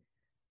had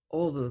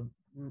all the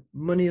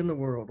money in the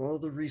world, all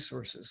the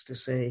resources to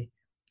say,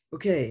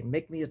 okay,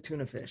 make me a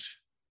tuna fish.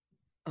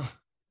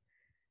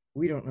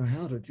 We don't know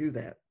how to do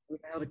that. We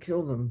know how to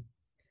kill them.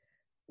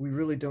 We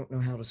really don't know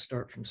how to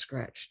start from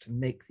scratch to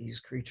make these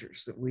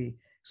creatures that we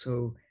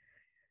so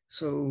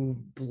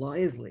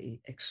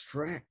blithely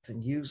extract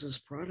and use as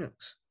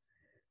products.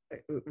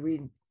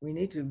 We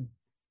need to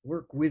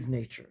work with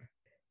nature.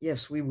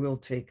 Yes, we will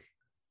take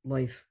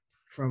life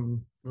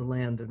from the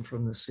land and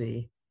from the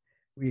sea.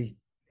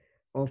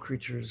 All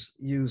creatures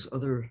use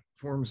other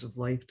forms of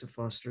life to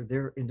foster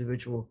their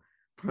individual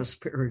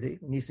prosperity.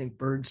 When you think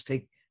birds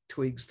take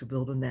twigs to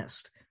build a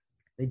nest,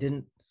 they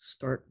didn't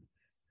start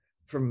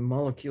from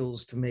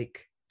molecules to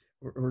make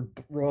or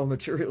raw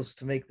materials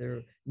to make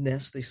their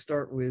nest. They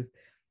start with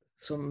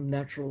some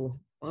natural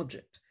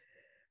object.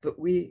 But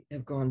we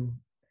have gone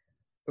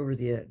over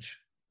the edge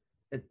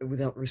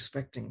without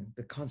respecting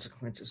the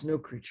consequences. No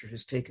creature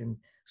has taken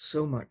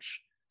so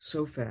much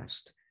so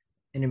fast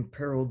and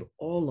imperiled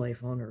all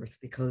life on Earth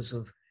because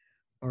of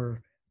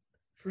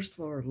first of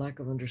all, our lack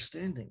of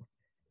understanding.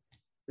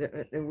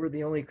 And we're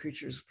the only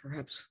creatures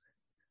perhaps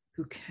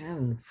who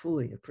can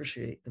fully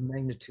appreciate the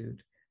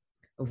magnitude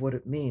of what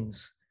it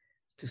means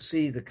to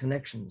see the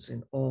connections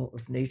in all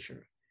of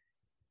nature.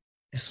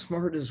 As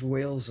smart as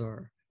whales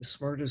are, as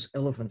smart as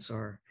elephants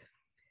are,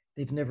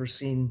 they've never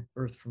seen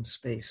Earth from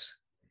space.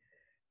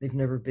 They've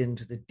never been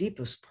to the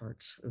deepest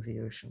parts of the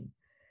ocean.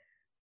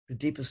 The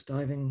deepest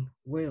diving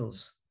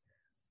whales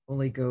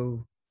only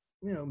go,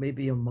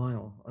 maybe a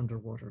mile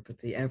underwater, but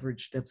the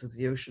average depth of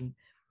the ocean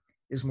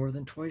is more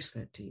than twice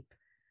that deep.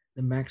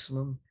 The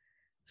maximum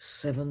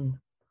 7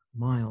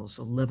 miles,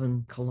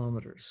 11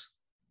 kilometers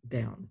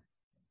down.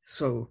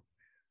 So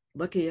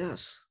lucky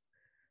us.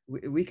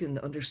 We can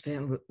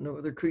understand what no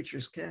other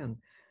creatures can.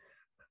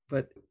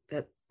 But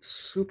that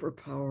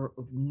superpower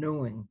of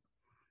knowing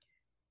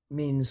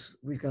means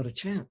we've got a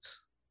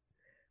chance.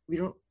 We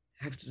don't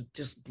have to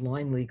just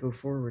blindly go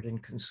forward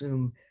and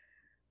consume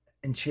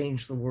and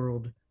change the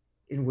world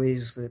in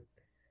ways that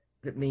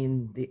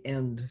mean the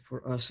end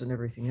for us and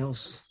everything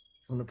else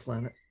on the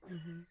planet.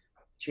 Mm-hmm.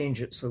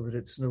 Change it so that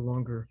it's no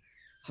longer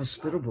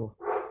hospitable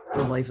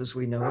for life as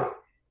we know it.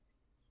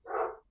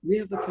 We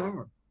have the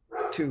power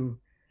to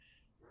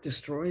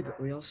destroy,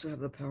 but we also have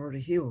the power to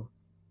heal.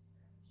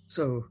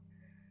 So,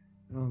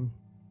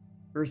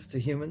 Earth to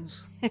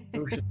humans,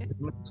 ocean to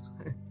humans,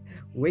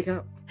 wake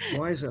up,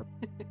 wise up,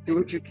 do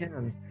what you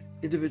can,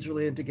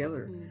 individually and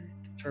together,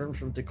 to turn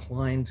from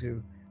decline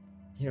to,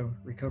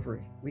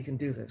 recovery. We can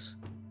do this.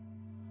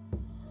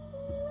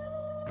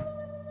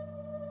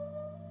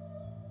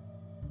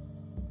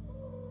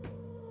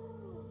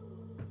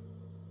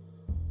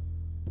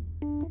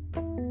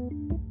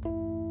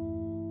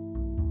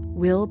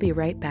 We'll be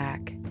right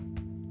back.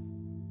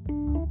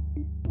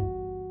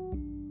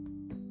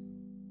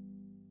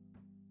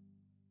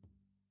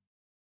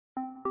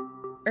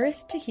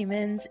 Earth to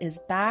Humans is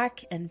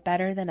back and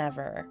better than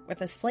ever,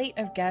 with a slate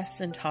of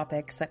guests and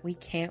topics that we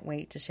can't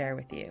wait to share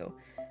with you.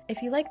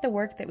 If you like the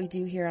work that we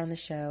do here on the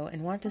show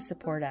and want to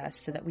support us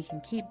so that we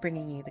can keep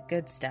bringing you the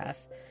good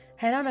stuff,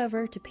 head on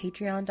over to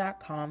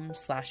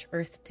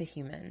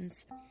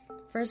patreon.com/earth2humans.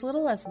 For as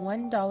little as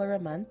 $1 a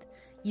month,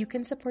 you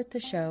can support the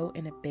show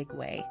in a big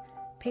way.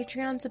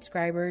 Patreon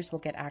subscribers will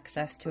get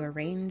access to a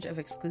range of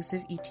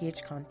exclusive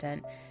ETH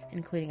content,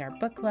 including our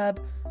book club,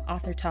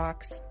 author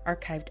talks,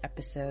 archived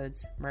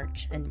episodes,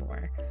 merch, and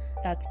more.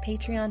 That's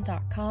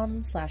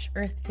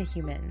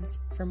patreon.com/earth2humans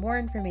for more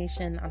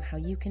information on how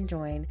you can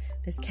join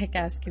this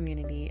kick-ass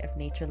community of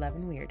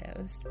nature-loving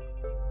weirdos.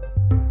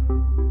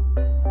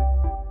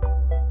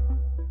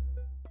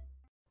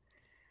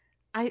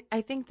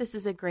 I think this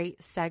is a great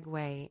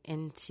segue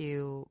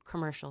into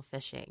commercial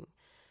fishing.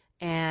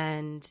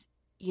 And,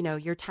 you know,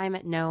 your time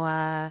at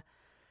NOAA,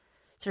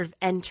 sort of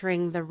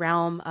entering the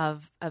realm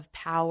of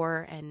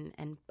power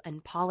and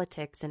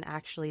politics and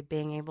actually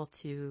being able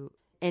to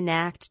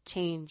enact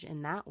change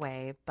in that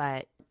way.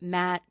 But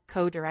Matt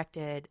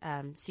co-directed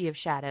Sea of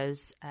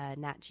Shadows,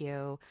 Nat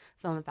Geo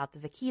film about the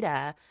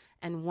vaquita.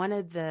 And one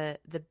of the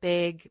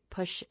big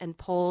push and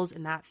pulls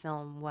in that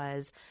film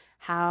was,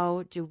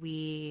 how do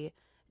we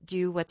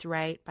do what's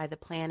right by the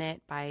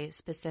planet, by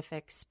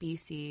specific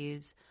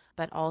species,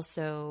 but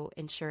also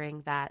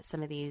ensuring that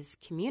some of these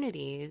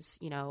communities,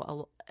 you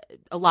know,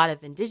 a lot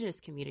of indigenous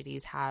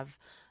communities have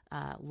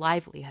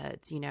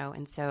livelihoods, you know,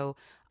 and so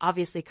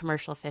obviously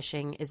commercial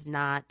fishing is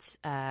not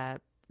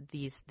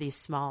these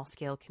small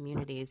scale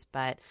communities,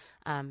 but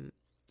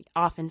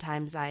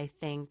oftentimes I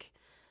think,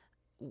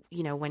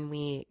 you know, when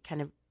we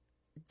kind of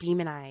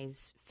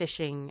demonize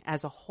fishing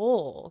as a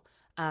whole,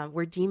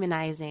 we're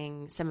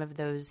demonizing some of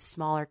those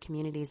smaller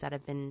communities that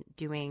have been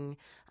doing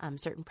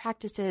certain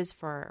practices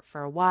for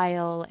a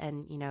while,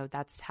 and you know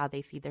that's how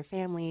they feed their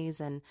families.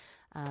 And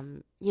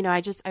you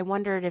know, I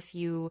wondered if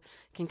you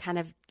can kind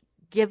of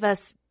give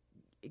us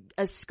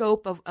a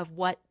scope of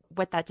what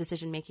that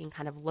decision making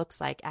kind of looks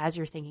like as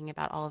you're thinking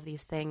about all of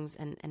these things,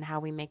 and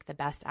how we make the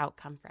best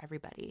outcome for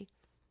everybody.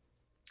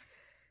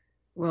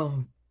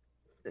 Well,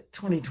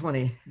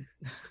 2020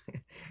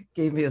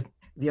 gave me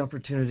the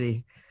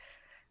opportunity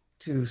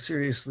to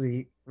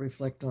seriously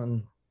reflect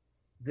on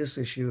this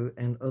issue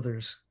and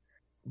others,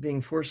 being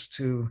forced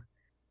to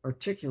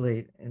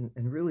articulate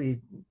and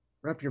really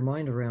wrap your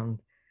mind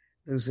around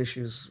those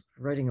issues,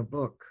 writing a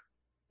book.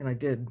 And I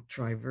did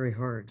try very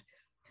hard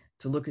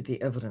to look at the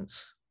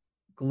evidence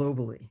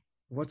globally,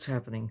 what's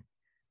happening,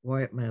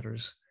 why it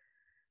matters,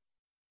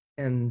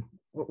 and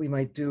what we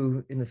might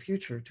do in the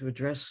future to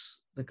address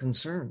the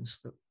concerns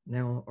that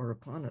now are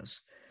upon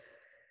us.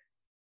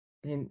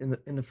 In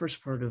the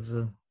first part of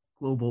the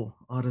global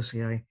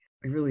odyssey, I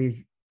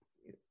really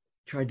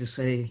tried to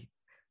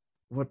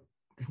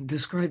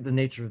describe the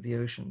nature of the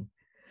ocean.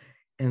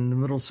 And the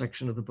middle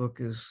section of the book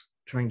is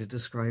trying to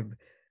describe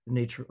the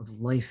nature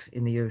of life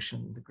in the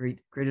ocean. The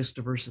greatest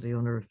diversity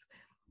on Earth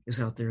is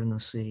out there in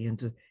the sea, and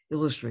to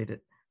illustrate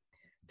it,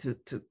 to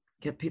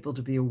get people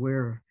to be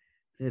aware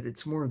that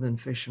it's more than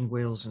fish and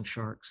whales and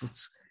sharks.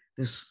 It's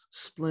this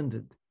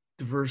splendid,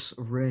 diverse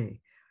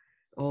array.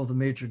 All the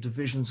major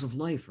divisions of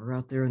life are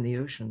out there in the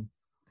ocean.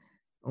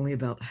 Only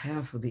about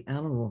half of the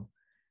animal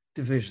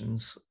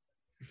divisions,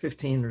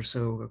 15 or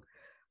so,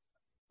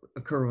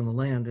 occur on the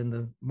land, and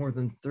the more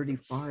than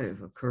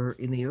 35 occur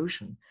in the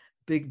ocean.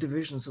 Big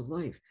divisions of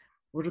life.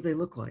 What do they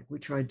look like? We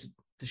tried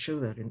to show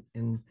that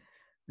in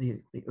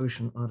the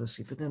Ocean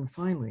Odyssey. But then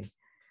finally,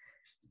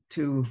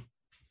 to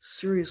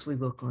seriously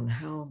look on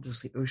how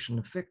does the ocean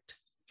affect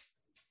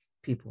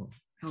people?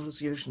 How does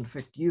the ocean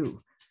affect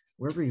you,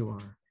 wherever you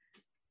are?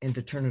 And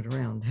to turn it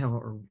around, how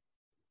are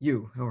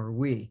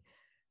we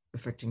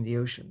affecting the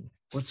ocean?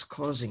 What's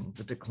causing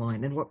the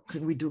decline, and what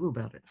can we do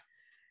about it?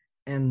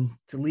 And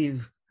to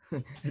leave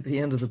at the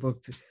end of the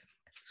book to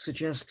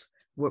suggest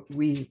what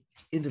we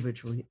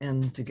individually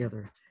and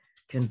together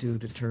can do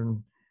to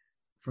turn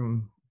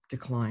from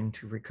decline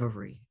to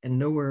recovery. And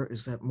nowhere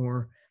is that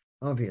more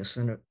obvious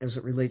than as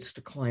it relates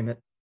to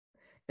climate,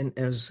 and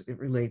as it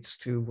relates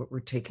to what we're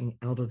taking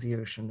out of the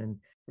ocean.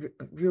 And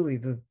really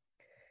the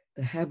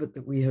habit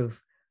that we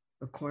have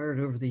acquired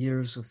over the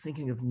years of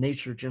thinking of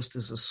nature just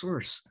as a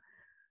source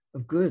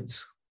of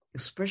goods,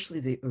 especially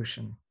the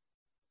ocean,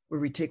 where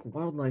we take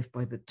wildlife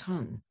by the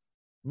ton,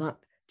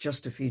 not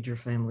just to feed your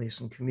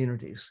families and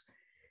communities,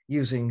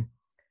 using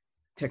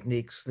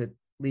techniques that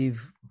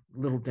leave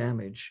little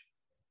damage,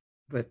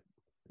 but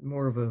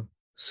more of a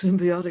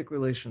symbiotic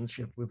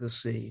relationship with the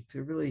sea,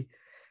 to really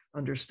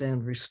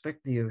understand,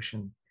 respect the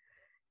ocean,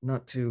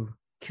 not to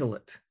kill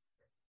it.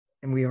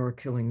 And we are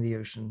killing the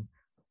ocean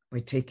by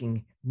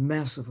taking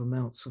massive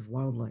amounts of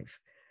wildlife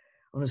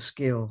on a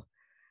scale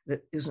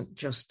that isn't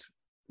just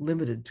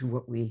limited to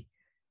what we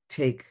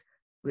take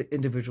with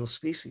individual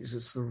species.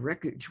 It's the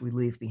wreckage we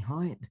leave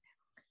behind,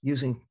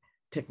 using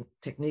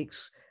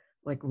techniques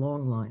like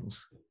long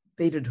lines,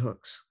 baited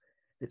hooks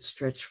that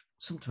stretch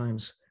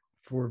sometimes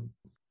for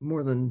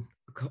more than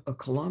a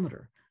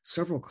kilometer,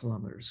 several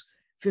kilometers,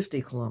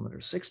 50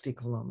 kilometers, 60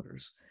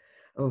 kilometers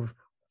of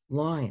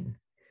line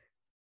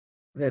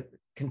that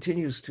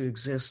continues to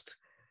exist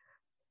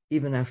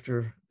even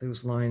after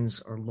those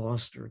lines are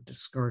lost or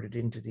discarded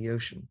into the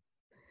ocean.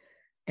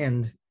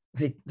 And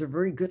they're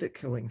very good at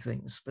killing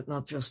things, but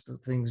not just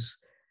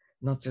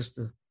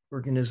the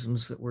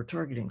organisms that we're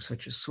targeting,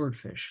 such as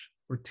swordfish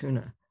or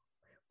tuna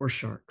or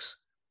sharks.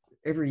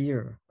 Every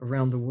year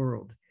around the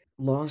world,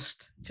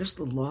 just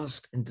the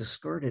lost and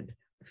discarded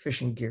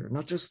fishing gear,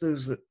 not just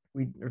those that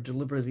we are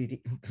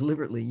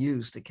deliberately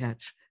used to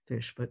catch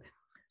fish, but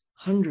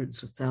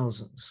hundreds of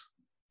thousands.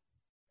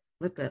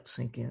 Let that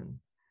sink in.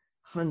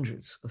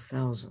 Hundreds of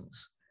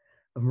thousands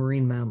of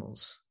marine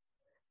mammals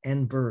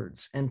and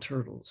birds and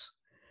turtles,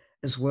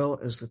 as well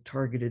as the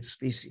targeted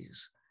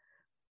species,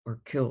 are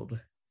killed.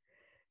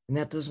 And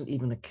that doesn't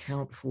even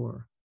account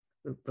for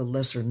the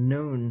lesser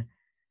known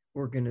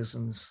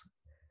organisms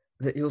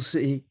that you'll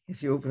see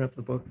if you open up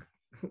the book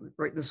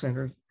right in the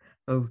center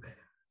of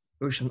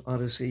Ocean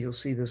Odyssey. You'll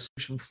see this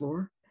ocean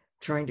floor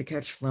trying to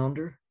catch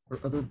flounder or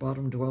other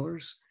bottom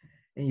dwellers,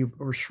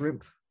 or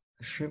shrimp.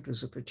 Shrimp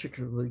is a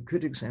particularly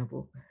good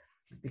example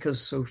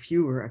because so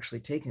few are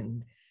actually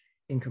taken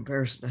in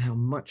comparison to how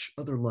much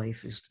other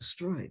life is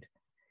destroyed.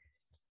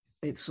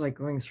 It's like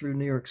going through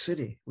New York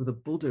City with a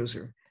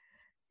bulldozer,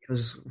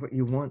 because what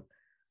you want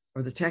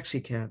are the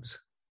taxi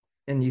cabs,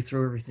 and you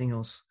throw everything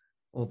else,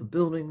 all the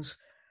buildings,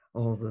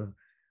 all the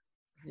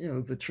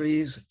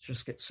trees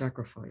just get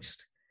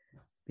sacrificed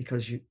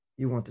because you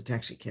want the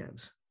taxi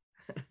cabs.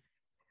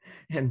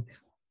 And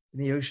in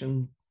the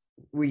ocean,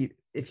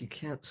 if you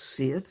can't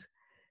see it,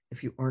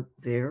 if you aren't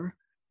there,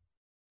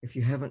 if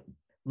you haven't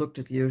looked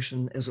at the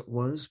ocean as it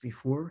was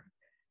before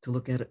to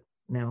look at it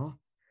now,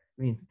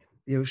 I mean,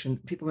 the ocean,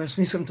 people ask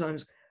me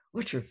sometimes,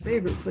 what's your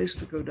favorite place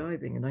to go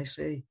diving? And I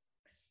say,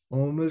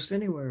 almost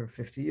anywhere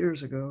 50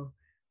 years ago,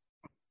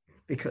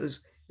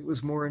 because it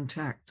was more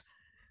intact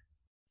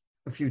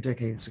a few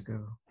decades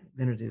ago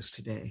than it is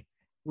today.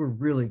 We're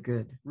really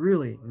good,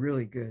 really,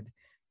 really good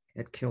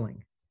at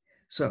killing.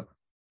 So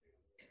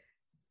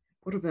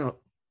what about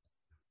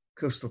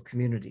coastal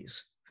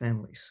communities,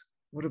 families?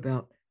 What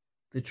about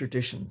the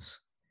traditions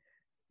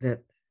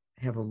that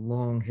have a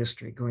long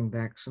history going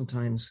back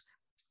sometimes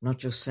not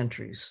just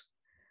centuries,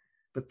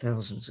 but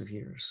thousands of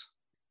years?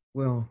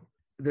 Well,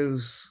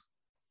 those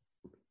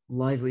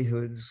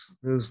livelihoods,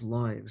 those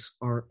lives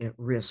are at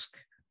risk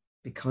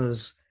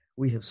because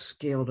we have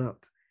scaled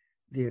up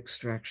the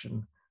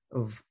extraction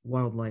of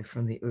wildlife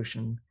from the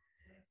ocean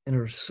and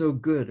are so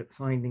good at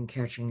finding,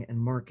 catching, and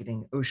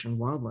marketing ocean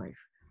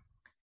wildlife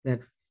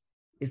that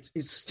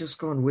it's just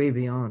gone way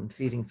beyond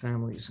feeding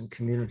families and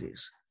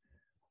communities.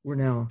 We're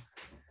now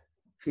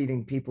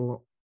feeding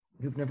people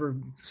who've never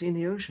seen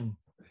the ocean.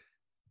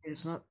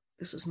 This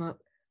is not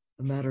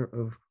a matter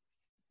of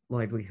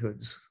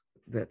livelihoods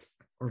that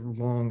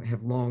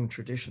have long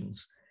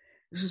traditions.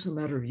 This is a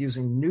matter of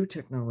using new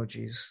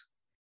technologies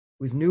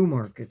with new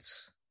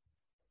markets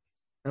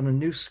on a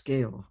new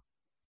scale.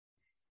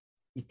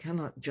 You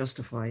cannot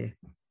justify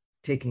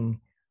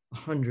taking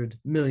 100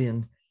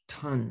 million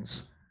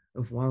tons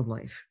of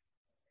wildlife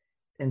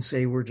and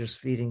say we're just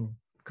feeding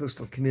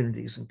coastal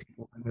communities and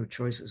people have no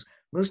choices.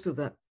 Most of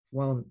that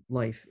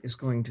wildlife is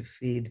going to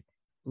feed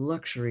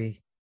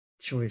luxury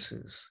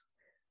choices.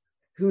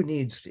 Who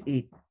needs to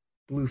eat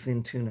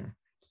bluefin tuna?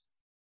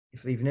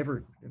 If they've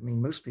never,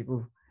 most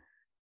people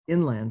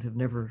inland have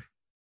never,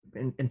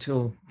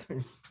 until,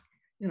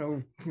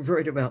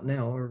 right about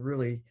now, or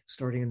really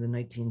starting in the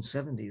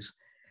 1970s,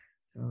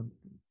 it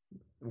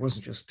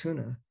wasn't just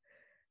tuna,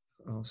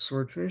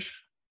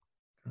 swordfish.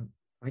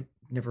 I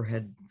never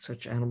had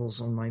such animals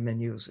on my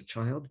menu as a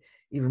child,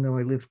 even though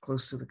I lived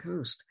close to the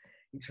coast.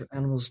 These are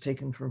animals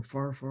taken from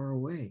far, far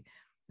away.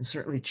 And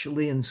certainly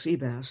Chilean sea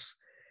bass,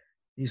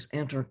 these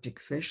Antarctic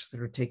fish that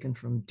are taken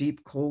from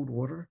deep, cold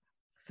water,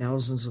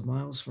 thousands of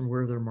miles from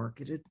where they're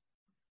marketed.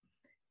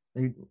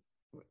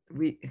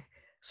 We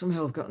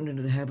somehow have gotten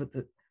into the habit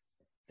that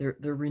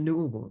they're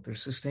renewable, they're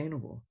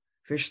sustainable.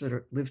 Fish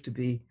that live to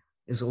be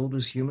as old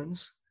as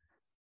humans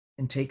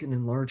and taken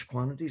in large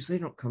quantities, they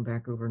don't come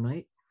back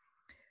overnight.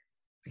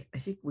 I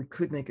think we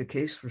could make a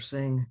case for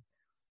saying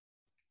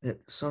that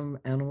some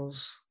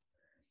animals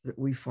that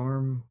we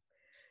farm,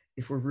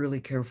 if we're really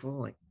careful,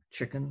 like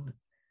chicken,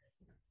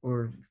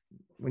 or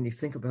when you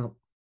think about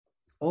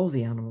all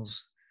the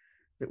animals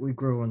that we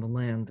grow on the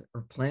land,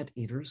 are plant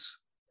eaters.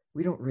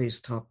 We don't raise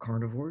top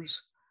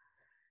carnivores,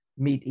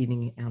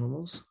 meat-eating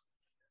animals.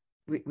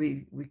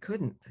 We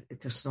couldn't.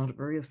 It's just not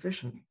very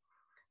efficient. It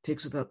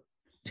takes about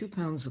 2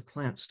 pounds of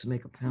plants to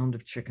make a pound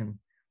of chicken,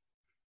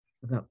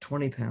 about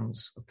 20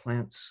 pounds of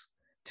plants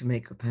to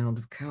make a pound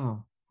of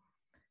cow.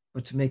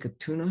 But to make a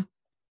tuna,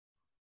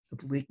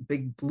 a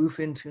big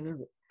bluefin tuna,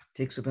 that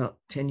takes about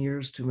 10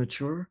 years to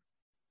mature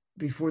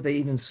before they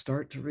even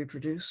start to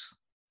reproduce.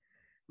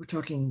 We're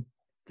talking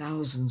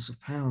thousands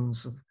of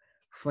pounds of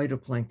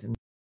phytoplankton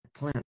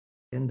plant,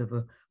 end of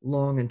a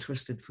long and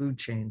twisted food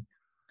chain,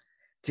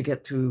 to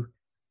get to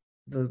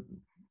the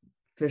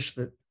fish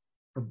that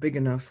are big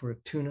enough for a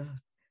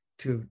tuna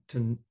to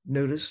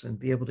notice and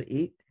be able to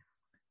eat.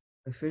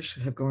 The fish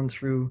have gone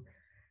through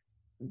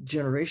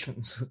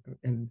generations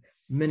and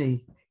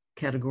many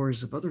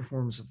categories of other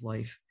forms of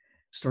life,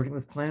 starting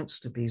with plants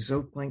to be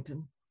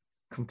zooplankton,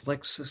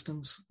 complex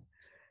systems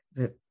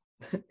that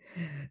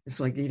it's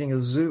like eating a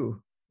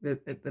zoo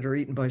that are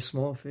eaten by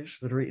small fish,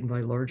 that are eaten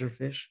by larger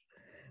fish,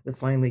 that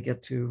finally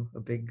get to a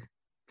big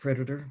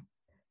predator.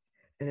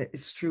 And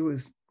it's true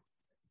with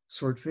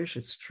swordfish,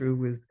 it's true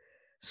with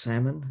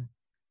salmon,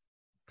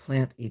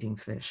 plant-eating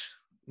fish,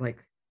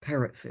 like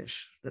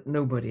parrotfish, that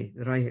nobody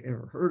that I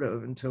ever heard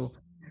of until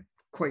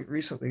quite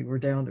recently.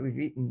 We've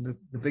eaten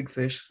the big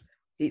fish,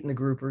 eaten the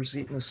groupers,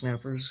 eaten the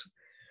snappers,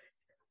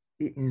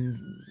 eaten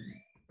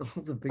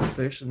all the big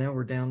fish, and now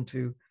we're down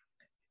to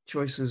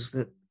choices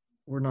that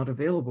were not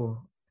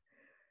available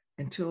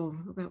until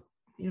about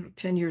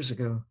 10 years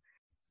ago.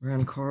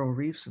 Around coral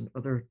reefs and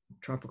other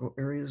tropical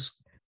areas,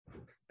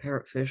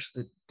 parrotfish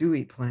that do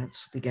eat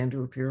plants began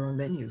to appear on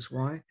menus.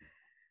 Why?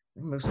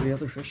 Most of the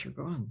other fish are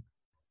gone.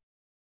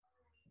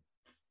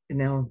 And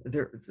now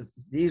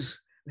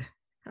these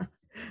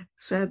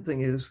sad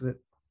thing is that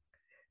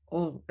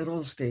at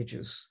all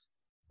stages,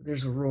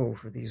 there's a role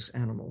for these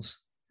animals.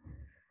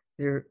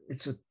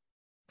 It's a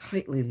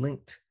tightly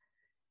linked,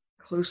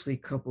 closely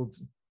coupled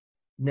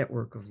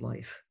network of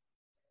life.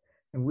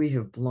 And we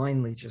have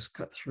blindly just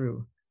cut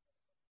through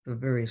the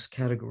various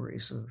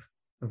categories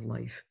of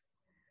life.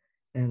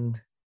 And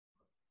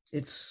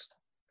it's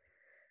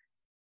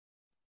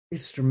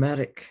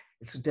dramatic,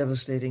 it's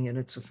devastating, and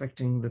it's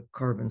affecting the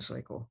carbon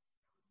cycle.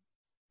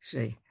 You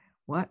say,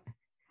 what?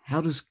 How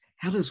does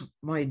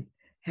my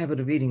habit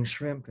of eating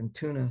shrimp and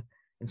tuna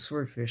and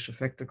swordfish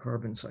affect the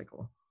carbon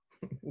cycle?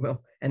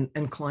 Well,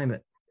 and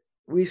climate.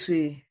 We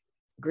see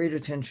great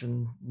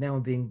attention now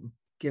being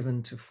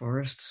given to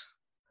forests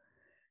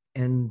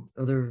and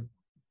other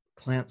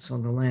plants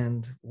on the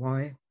land.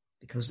 Why?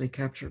 Because they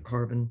capture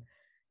carbon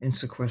and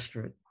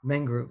sequester it.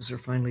 Mangroves are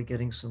finally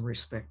getting some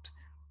respect,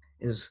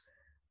 is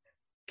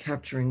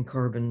capturing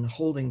carbon,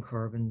 holding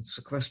carbon,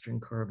 sequestering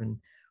carbon,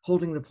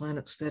 holding the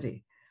planet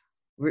steady.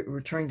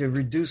 We're trying to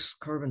reduce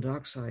carbon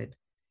dioxide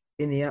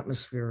in the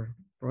atmosphere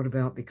brought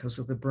about because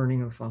of the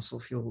burning of fossil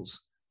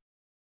fuels.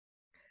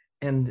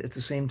 And at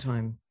the same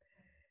time,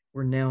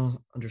 we're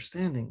now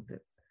understanding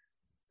that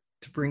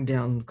to bring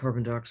down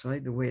carbon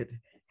dioxide the way it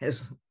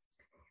has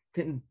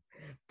been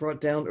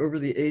brought down over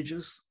the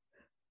ages,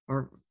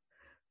 our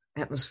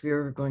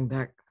atmosphere going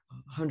back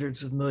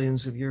hundreds of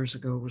millions of years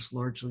ago was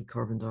largely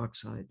carbon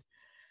dioxide.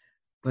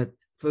 But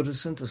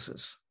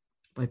photosynthesis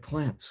by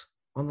plants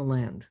on the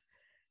land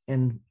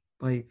and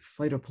by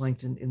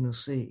phytoplankton in the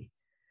sea,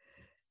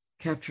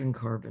 capturing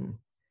carbon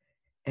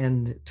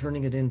and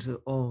turning it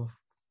into all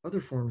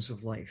other forms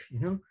of life.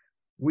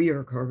 We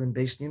are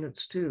carbon-based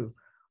units too.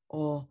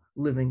 All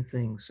living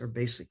things are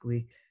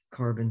basically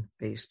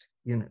carbon-based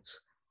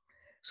units.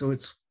 So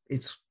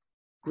it's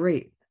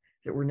great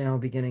that we're now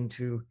beginning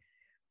to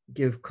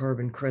give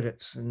carbon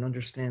credits and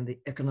understand the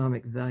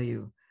economic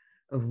value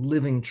of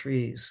living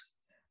trees,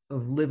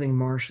 of living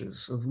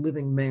marshes, of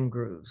living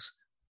mangroves.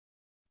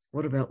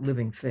 What about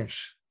living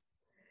fish?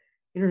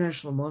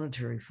 International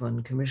Monetary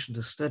Fund commissioned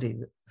a study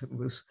that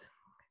was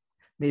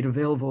made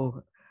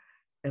available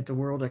at the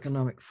World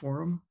Economic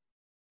Forum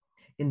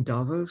in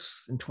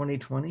Davos in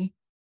 2020,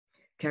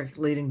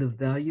 calculating the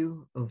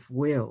value of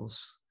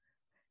whales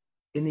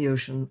in the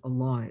ocean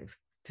alive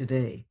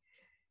today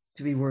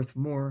to be worth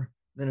more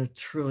than $1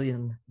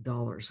 trillion.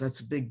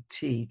 That's big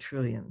T,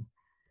 trillion.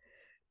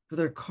 For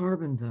their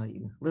carbon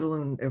value, let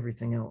alone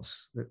everything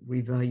else that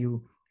we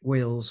value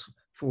whales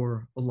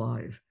for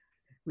alive.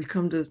 We've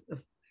come to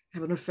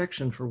have an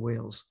affection for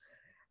whales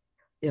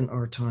in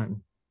our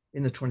time,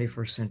 in the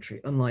 21st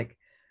century, unlike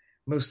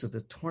most of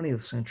the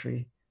 20th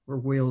century, where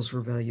whales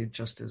were valued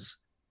just as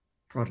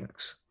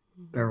products,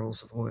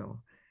 barrels of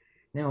oil.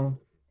 Now,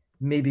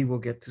 maybe we'll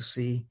get to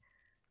see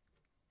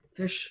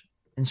fish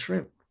and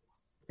shrimp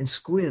and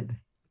squid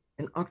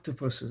and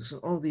octopuses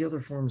and all the other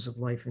forms of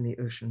life in the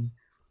ocean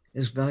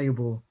is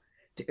valuable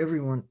to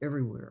everyone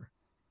everywhere.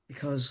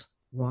 Because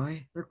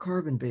why? They're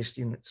carbon-based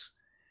units.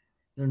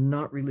 They're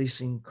not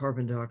releasing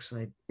carbon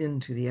dioxide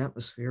into the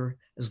atmosphere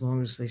as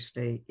long as they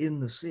stay in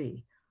the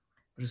sea.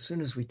 But as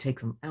soon as we take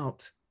them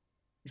out,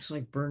 it's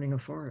like burning a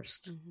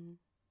forest. Mm-hmm.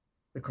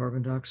 The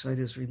carbon dioxide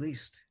is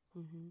released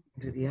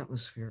into the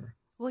atmosphere.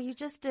 Well, you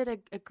just did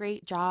a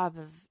great job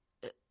of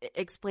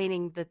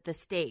explaining the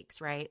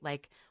stakes, right?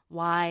 Like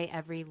why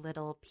every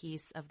little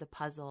piece of the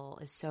puzzle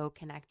is so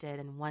connected.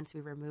 And once we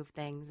remove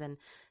things and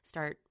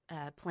start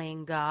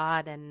playing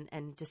God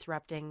and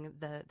disrupting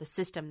the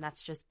system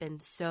that's just been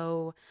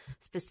so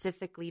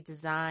specifically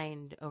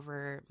designed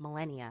over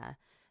millennia,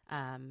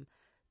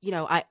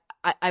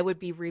 I would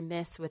be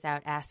remiss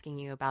without asking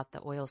you about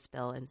the oil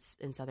spill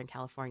in Southern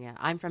California.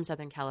 I'm from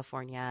Southern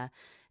California,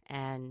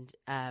 and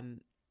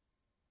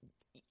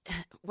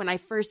when I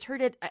first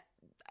heard it,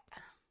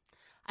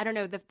 I don't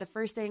know, the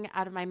first thing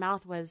out of my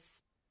mouth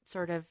was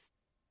sort of,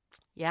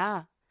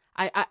 yeah,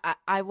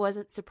 I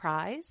wasn't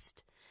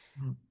surprised.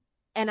 Mm.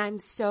 And I'm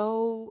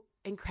so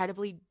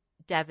incredibly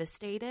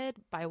devastated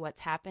by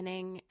what's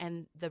happening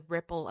and the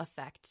ripple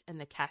effect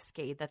and the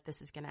cascade that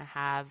this is going to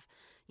have,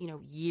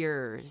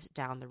 years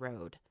down the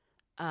road.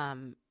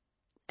 And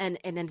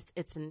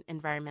it's an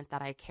environment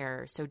that I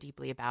care so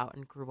deeply about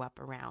and grew up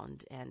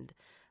around, and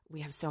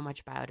we have so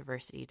much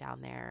biodiversity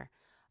down there.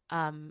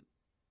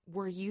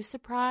 Were you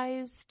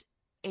surprised?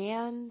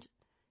 And,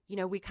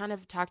 we kind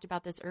of talked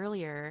about this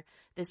earlier,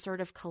 this sort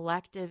of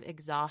collective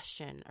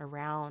exhaustion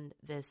around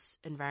this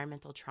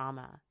environmental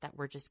trauma that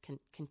we're just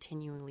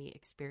continually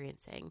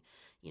experiencing.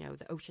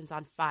 The ocean's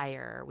on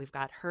fire. We've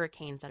got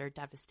hurricanes that are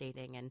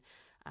devastating, and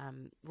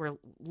we're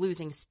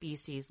losing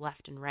species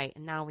left and right.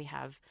 And now we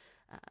have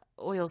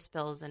oil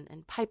spills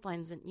and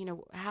pipelines.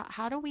 And,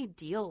 how do we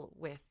deal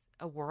with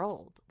a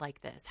world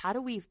like this? How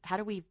do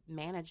we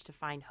manage to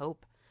find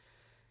hope?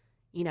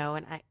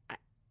 And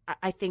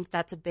I think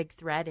that's a big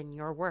thread in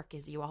your work,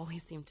 is you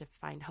always seem to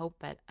find hope.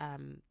 But,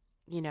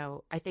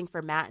 I think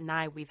for Matt and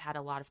I, we've had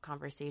a lot of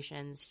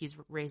conversations. He's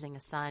raising a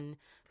son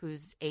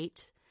who's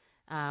 8.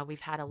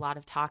 We've had a lot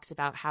of talks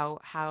about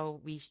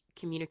how we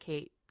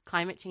communicate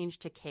climate change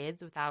to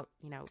kids without,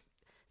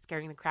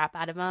 scaring the crap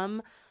out of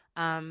them,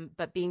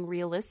 but being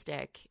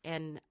realistic.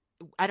 And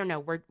I don't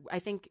know, I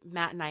think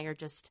Matt and I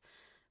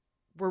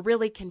we're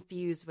really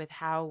confused with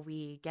how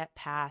we get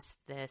past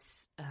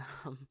this,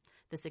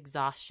 this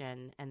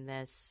exhaustion and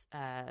this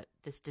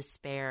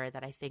despair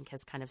that I think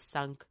has kind of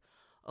sunk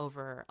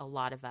over a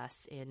lot of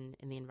us in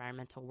the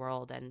environmental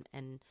world.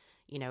 And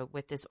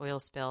with this oil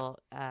spill,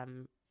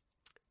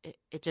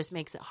 it just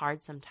makes it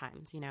hard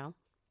sometimes,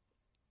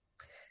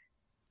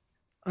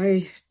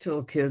 I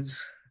tell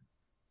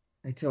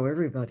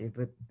everybody,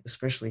 but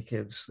especially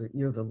kids, that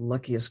you're the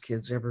luckiest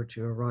kids ever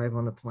to arrive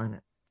on the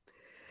planet.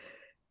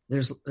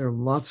 There are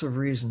lots of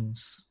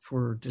reasons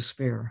for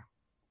despair,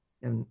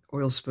 and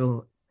oil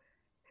spill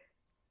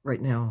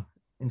right now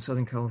in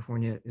Southern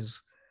California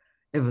is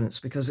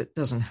evidence, because it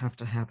doesn't have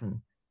to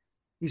happen.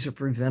 These are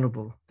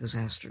preventable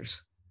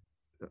disasters.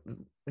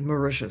 In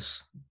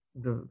Mauritius,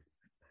 the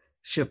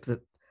ship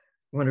that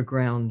went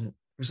aground,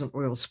 there's an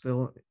oil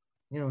spill,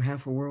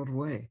 half a world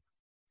away,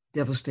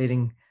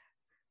 devastating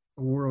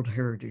a World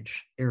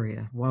Heritage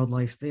area,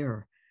 wildlife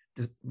there,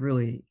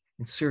 really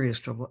in serious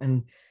trouble.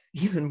 And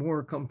even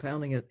more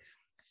compounding it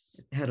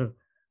had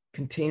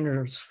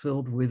containers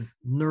filled with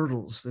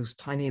nurdles, those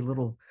tiny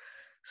little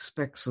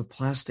specks of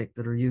plastic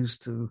that are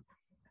used to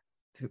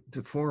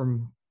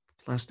form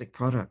plastic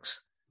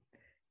products.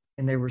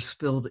 And they were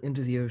spilled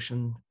into the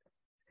ocean,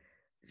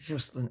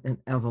 just an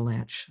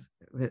avalanche.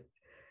 That,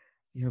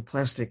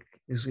 plastic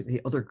is the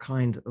other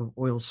kind of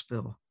oil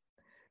spill.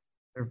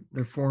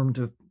 They're formed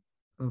of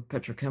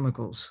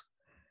petrochemicals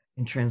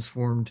and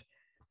transformed.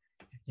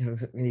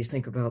 When you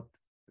think about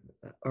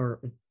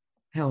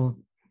how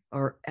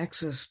our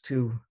access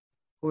to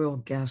oil,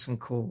 gas, and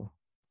coal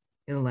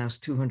in the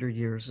last 200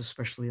 years,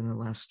 especially in the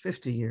last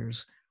 50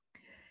 years,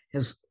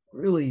 has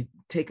really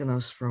taken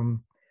us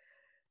from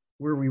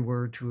where we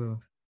were to a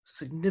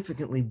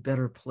significantly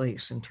better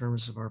place in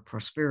terms of our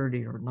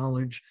prosperity, our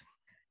knowledge,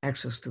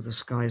 access to the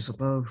skies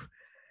above,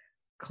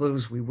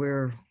 clothes we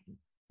wear,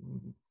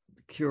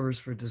 cures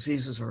for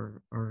diseases,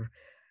 our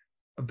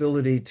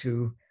ability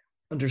to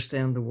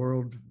understand the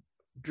world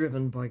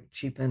driven by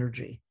cheap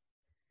energy.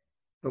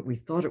 But we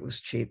thought it was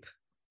cheap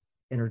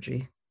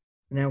energy.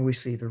 Now we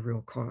see the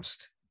real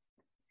cost.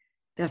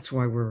 That's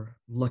why we're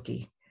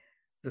lucky.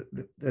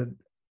 The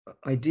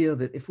idea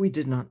that if we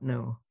did not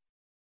know,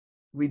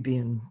 we'd be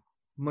in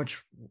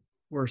much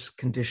worse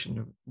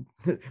condition.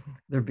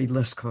 There'd be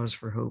less cause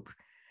for hope.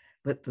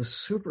 But the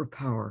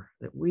superpower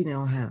that we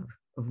now have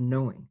of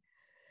knowing,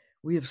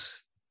 we have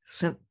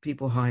sent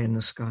people high in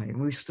the sky, and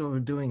we still are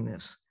doing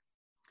this,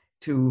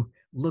 to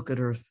look at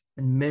Earth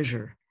and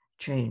measure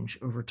change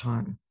over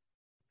time.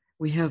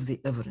 We have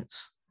the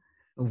evidence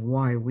of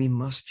why we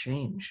must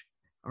change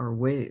our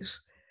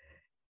ways.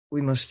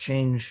 We must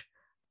change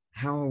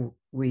how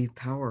we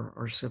power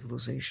our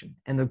civilization.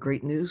 And the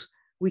great news,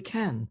 we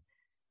can.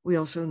 We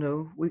also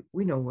know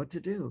we know what to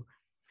do.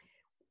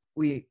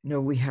 We know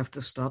we have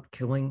to stop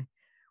killing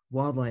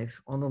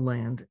wildlife on the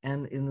land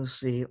and in the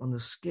sea on the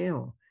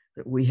scale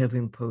that we have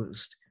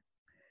imposed.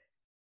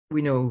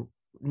 We know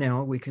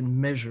now we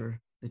can measure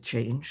the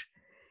change,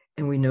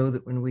 and we know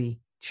that when we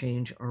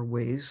change our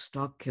ways,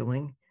 stop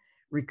killing,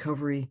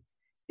 recovery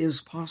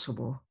is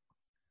possible.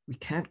 We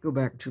can't go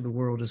back to the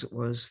world as it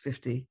was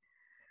 50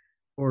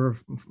 or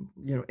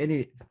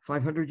any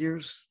 500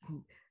 years,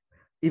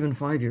 even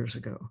 5 years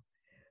ago.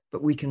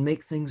 But we can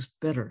make things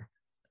better,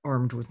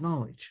 armed with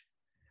knowledge.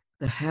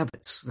 The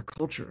habits, the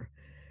culture,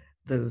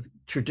 the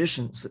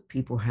traditions that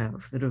people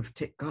have that have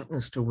gotten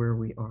us to where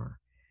we are.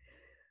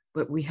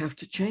 But we have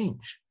to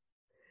change.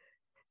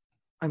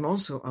 I'm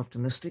also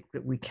optimistic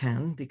that we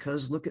can,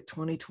 because look at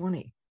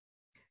 2020.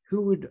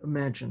 Who would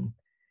imagine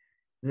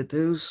that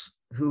those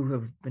who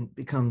have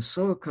become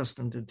so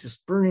accustomed to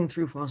just burning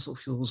through fossil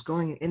fuels,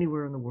 going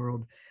anywhere in the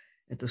world,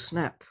 at the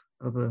snap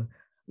of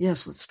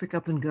yes, let's pick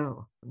up and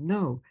go.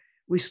 No,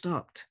 we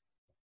stopped.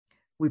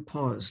 We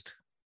paused,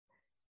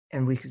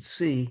 and we could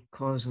see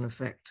cause and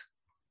effect.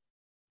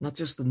 Not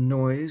just the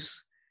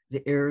noise,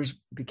 the airs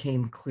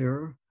became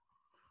clearer.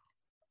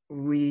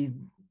 We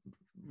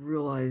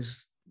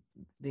realize,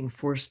 being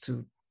forced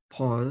to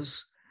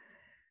pause,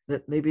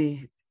 that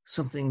maybe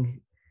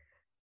something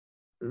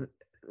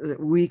that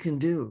we can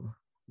do,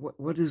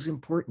 what is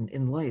important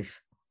in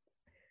life,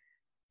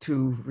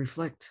 to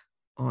reflect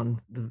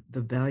on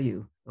the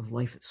value of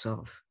life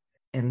itself,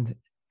 and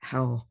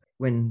how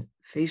when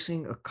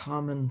facing a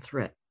common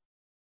threat,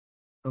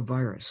 a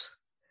virus,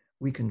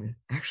 we can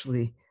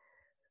actually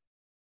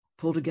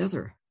pull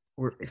together,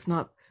 or if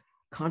not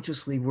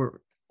consciously, we're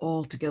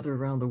all together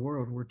around the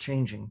world. We're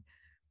changing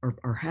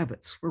our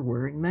habits. We're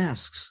wearing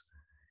masks.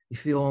 You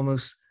feel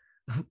almost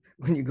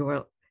when you go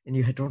out and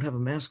you don't have a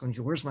mask on, you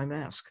say, where's my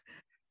mask?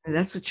 And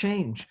that's a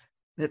change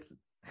that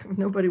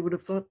nobody would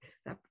have thought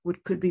that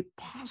could be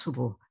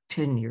possible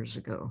 10 years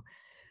ago.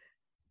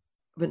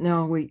 But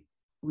now we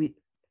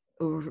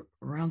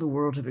around the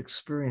world have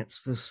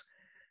experienced this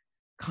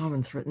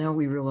common threat. Now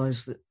we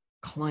realize that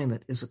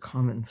climate is a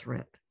common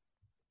threat.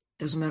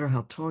 Doesn't matter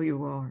how tall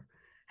you are,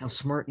 how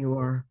smart you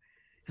are,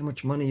 how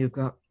much money you've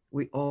got,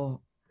 we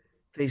all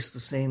face the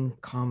same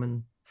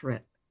common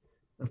threat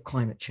of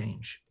climate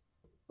change,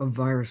 of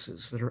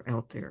viruses that are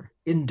out there,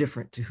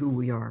 indifferent to who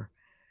we are.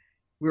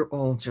 We're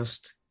all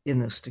just in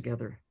this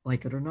together,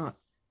 like it or not.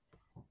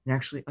 And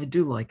actually, I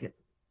do like it,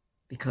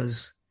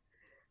 because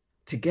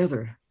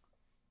together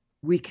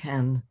we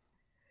can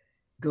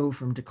go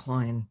from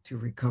decline to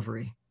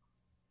recovery.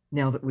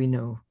 Now that we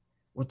know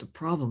what the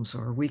problems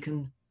are, we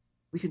can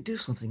do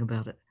something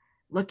about it.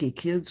 Lucky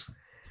kids.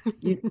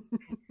 I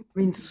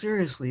mean,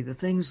 seriously, the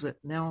things that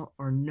now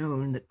are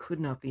known that could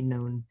not be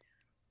known,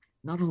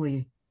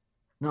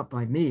 not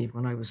by me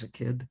when I was a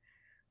kid,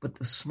 but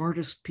the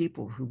smartest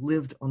people who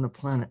lived on the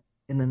planet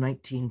in the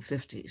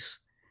 1950s.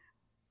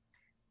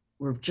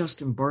 We're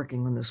just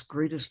embarking on this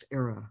greatest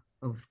era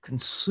of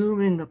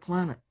consuming the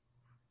planet,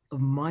 of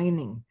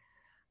mining,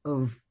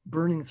 of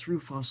burning through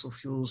fossil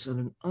fuels at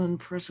an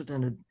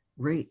unprecedented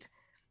rate,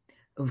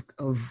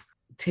 of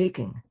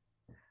taking,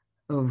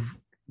 of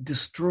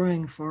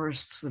destroying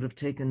forests that have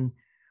taken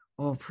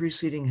all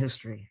preceding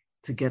history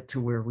to get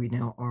to where we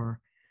now are,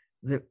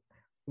 that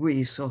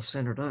we,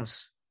 self-centered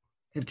us,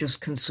 have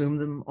just consumed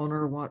them on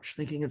our watch,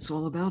 thinking it's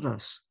all about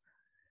us.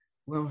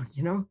 Well,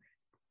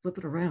 flip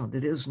it around.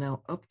 It is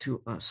now up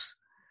to us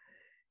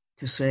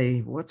to say,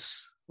 what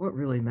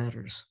really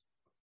matters?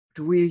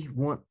 Do we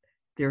want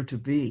there to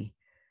be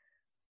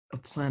a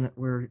planet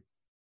where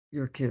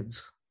your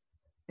kids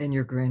and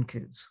your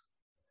grandkids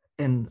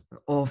and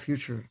all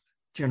future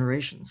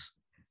generations,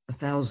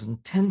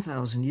 1,000,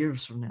 10,000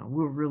 years from now,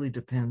 will really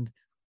depend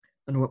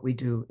on what we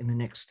do in the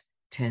next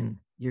 10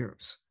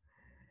 years?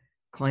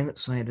 Climate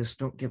scientists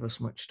don't give us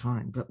much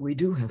time, but we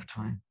do have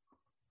time.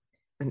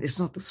 And it's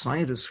not the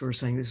scientists who are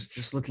saying this, it's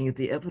just looking at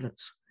the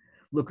evidence.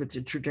 Look at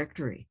the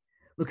trajectory.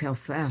 Look how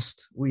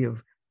fast we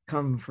have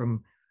come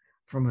from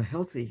a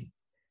healthy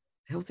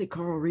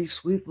coral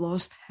reefs. We've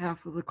lost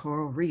half of the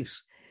coral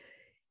reefs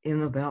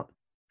in about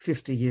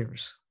 50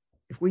 years.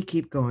 If we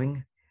keep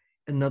going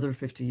another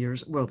 50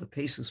 years, well, the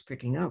pace is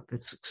picking up.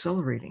 It's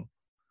accelerating.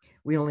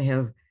 We only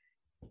have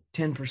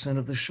 10%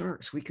 of the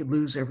sharks. We could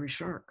lose every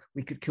shark.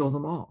 We could kill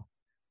them all.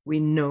 We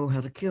know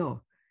how to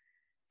kill.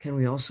 Can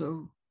we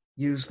also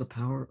use the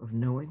power of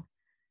knowing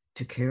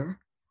to care?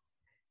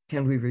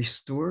 Can we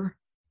restore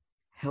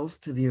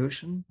health to the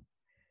ocean?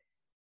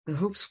 The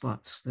hope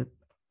spots that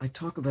I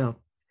talk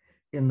about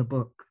in the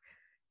book,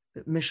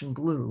 that Mission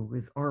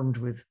Blue, armed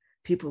with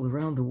people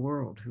around the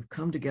world who've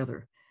come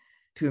together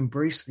to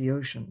embrace the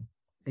ocean,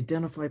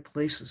 identify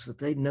places that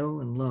they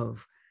know and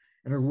love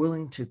and are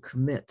willing to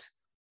commit,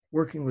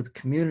 working with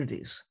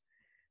communities.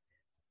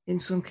 In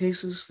some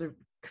cases, they're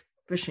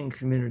fishing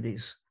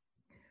communities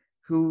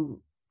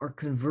who are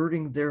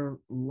converting their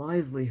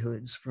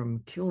livelihoods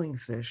from killing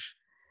fish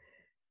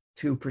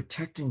to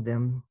protecting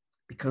them,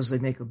 because they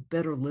make a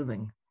better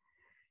living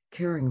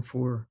caring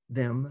for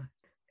them,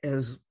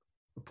 as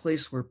a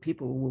place where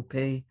people will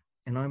pay,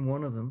 and I'm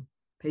one of them,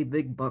 pay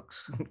big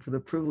bucks for the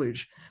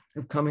privilege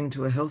of coming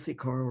to a healthy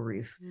coral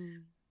reef,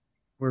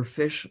 where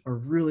fish are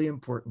really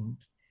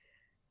important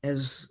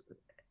as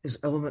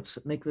elements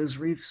that make those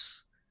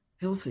reefs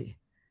healthy.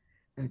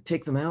 And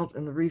take them out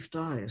and the reef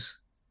dies.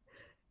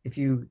 If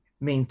you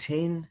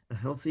maintain a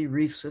healthy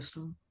reef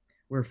system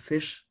where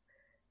fish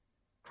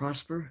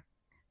prosper,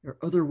 there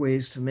are other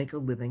ways to make a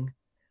living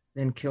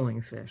than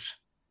killing fish.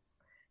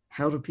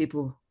 How do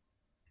people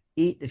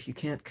eat if you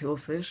can't kill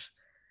fish?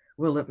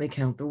 Well, let me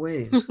count the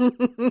ways.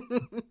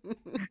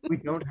 We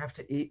don't have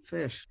to eat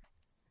fish.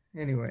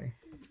 Anyway,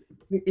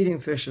 eating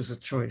fish is a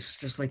choice,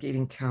 just like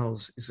eating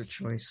cows is a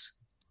choice.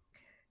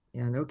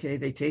 And okay,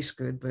 they taste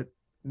good, but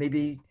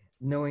maybe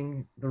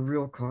knowing the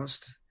real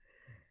cost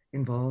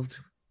involved,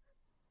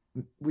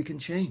 we can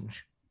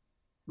change.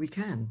 We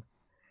can.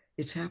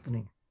 It's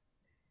happening.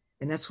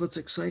 And that's what's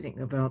exciting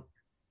about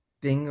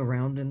being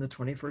around in the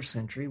 21st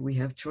century. We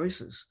have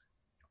choices.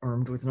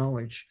 Armed with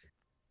knowledge,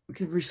 we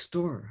can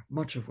restore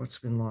much of what's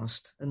been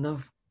lost,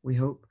 enough, we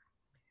hope,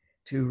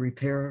 to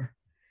repair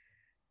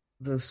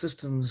the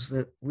systems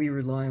that we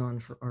rely on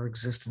for our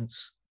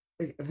existence.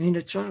 I mean,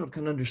 a child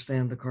can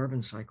understand the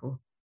carbon cycle.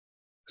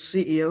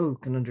 CEO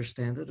can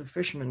understand it, a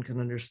fisherman can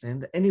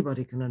understand it,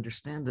 anybody can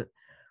understand it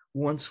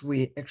once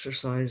we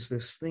exercise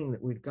this thing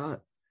that we've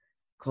got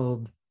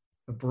called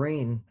a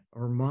brain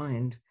or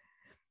mind.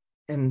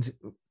 And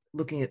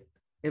looking at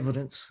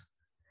evidence,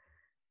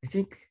 I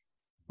think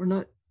we're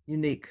not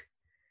unique.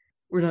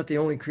 We're not the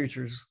only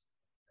creatures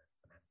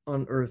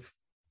on Earth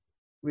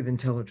with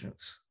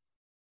intelligence.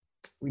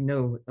 We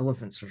know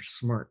elephants are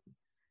smart,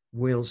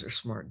 whales are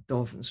smart,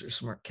 dolphins are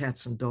smart,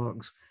 cats and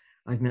dogs.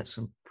 I've met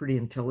some pretty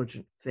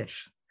intelligent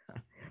fish,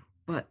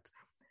 but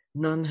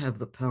none have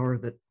the power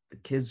that the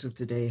kids of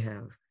today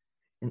have,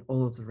 and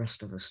all of the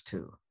rest of us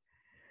too,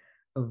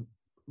 of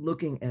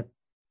looking at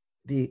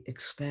the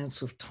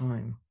expanse of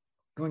time,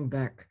 going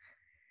back.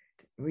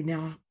 We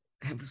now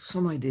have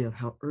some idea of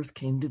how Earth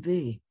came to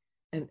be,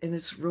 and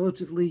it's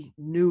relatively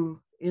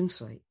new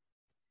insight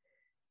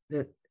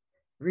that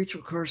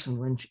Rachel Carson,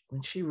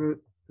 when she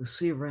wrote The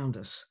Sea Around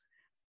Us,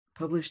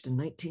 published in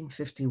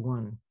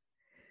 1951,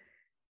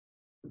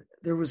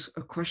 there was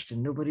a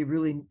question. Nobody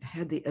really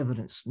had the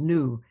evidence,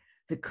 knew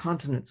that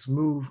continents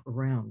move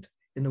around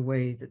in the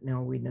way that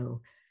now we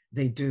know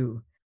they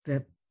do,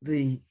 that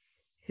the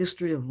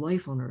history of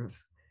life on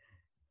Earth,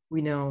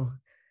 we now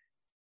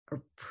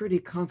are pretty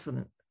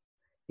confident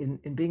in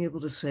being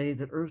able to say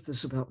that Earth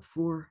is about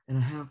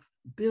 4.5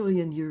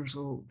 billion years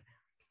old.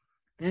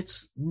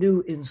 That's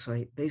new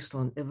insight based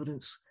on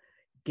evidence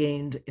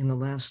gained in the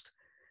last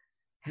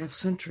half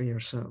century or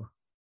so.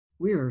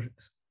 We are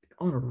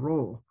on a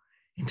roll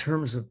in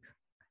terms of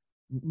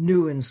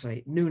new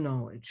insight, new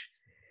knowledge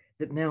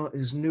that now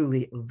is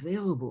newly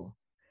available,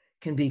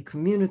 can be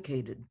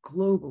communicated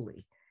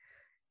globally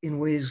in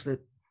ways that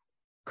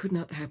could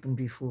not happen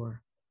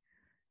before.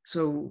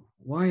 So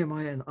why am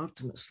I an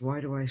optimist?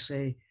 Why do I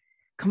say,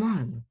 come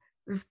on,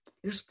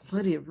 there's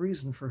plenty of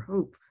reason for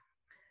hope,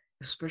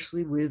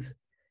 especially with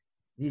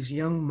these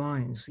young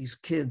minds, these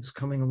kids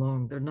coming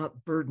along. They're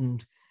not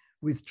burdened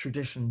with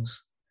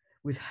traditions,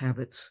 with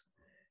habits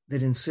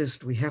that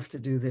insist we have to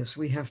do this,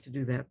 we have to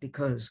do that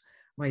because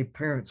my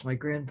parents, my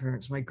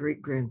grandparents, my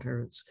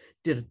great-grandparents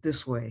did it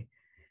this way.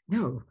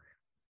 No,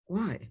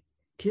 why?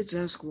 Kids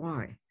ask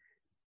why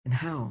and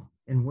how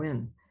and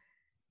when,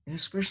 and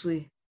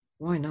especially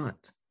why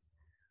not?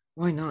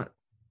 Why not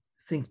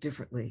think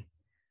differently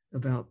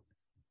about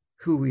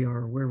who we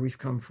are, where we've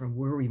come from,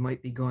 where we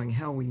might be going,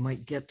 how we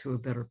might get to a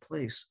better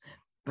place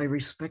by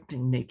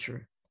respecting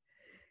nature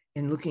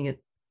and looking at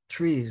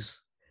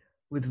trees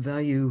with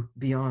value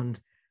beyond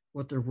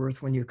what they're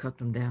worth when you cut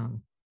them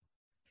down.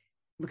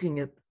 Looking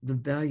at the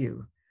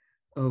value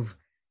of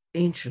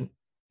ancient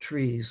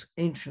trees,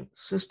 ancient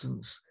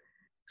systems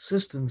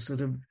that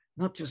have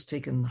not just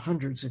taken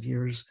hundreds of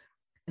years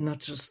and not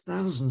just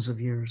thousands of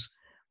years,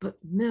 but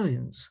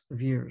millions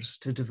of years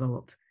to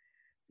develop.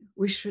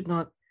 We should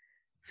not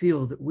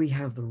feel that we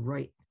have the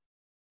right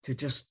to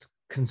just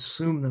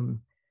consume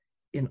them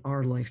in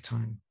our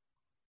lifetime.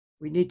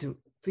 We need to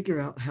figure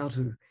out how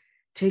to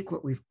take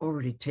what we've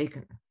already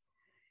taken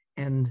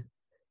and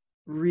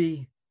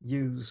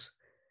reuse,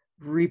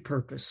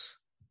 repurpose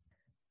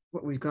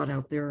what we've got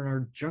out there in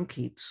our junk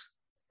heaps.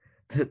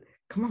 That,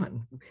 come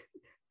on,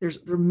 there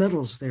are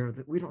metals there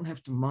that we don't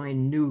have to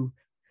mine new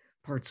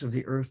parts of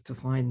the earth to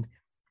find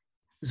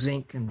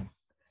zinc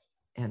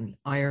and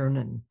iron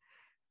and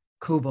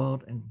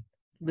cobalt and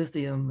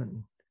lithium,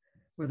 and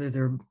whether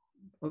they're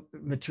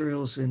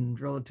materials in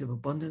relative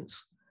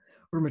abundance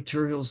or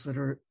materials that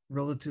are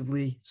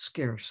relatively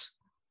scarce.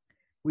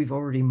 We've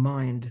already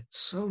mined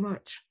so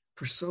much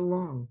for so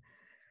long.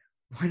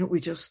 Why don't we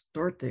just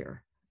start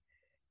there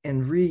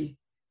and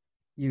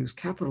reuse,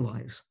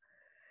 capitalize?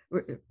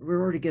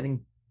 We're already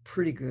getting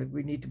pretty good.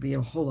 We need to be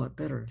a whole lot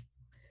better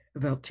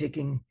about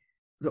taking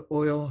the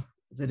oil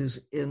that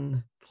is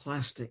in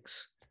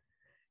plastics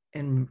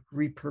and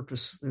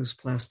repurpose those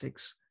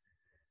plastics,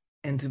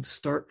 and to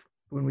start,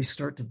 when we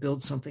start to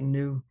build something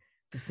new,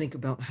 to think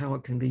about how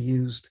it can be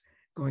used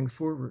going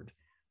forward.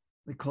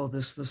 We call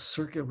this the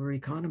circular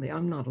economy.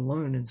 I'm not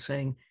alone in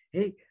saying,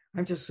 hey,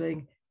 I'm just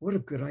saying, what a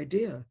good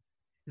idea.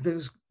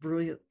 Those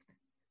brilliant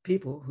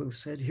people who've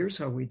said, here's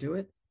how we do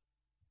it.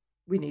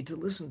 We need to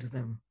listen to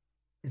them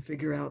and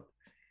figure out,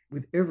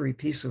 with every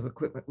piece of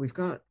equipment we've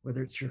got,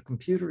 whether it's your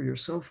computer, your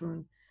cell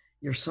phone,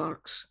 your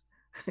socks,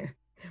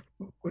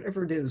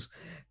 whatever it is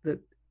that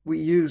we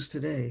use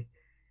today,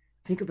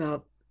 think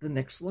about the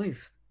next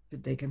life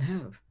that they can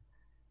have.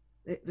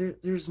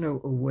 There's no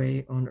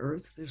away on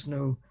Earth. There's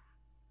no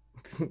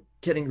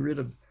getting rid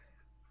of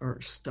our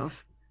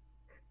stuff.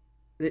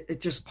 It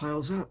just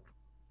piles up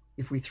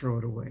if we throw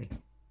it away.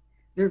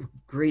 There are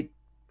great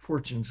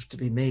fortunes to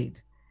be made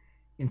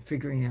in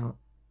figuring out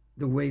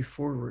the way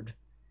forward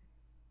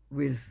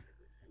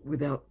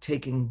without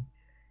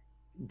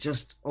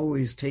just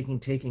always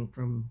taking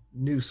from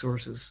new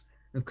sources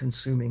of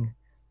consuming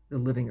the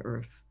living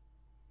earth.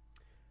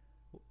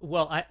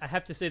 Well, I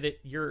have to say that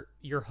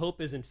your hope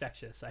is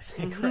infectious, I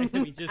think, right? I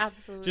mean,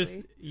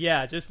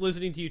 just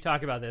listening to you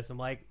talk about this, I'm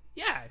like,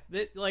 yeah,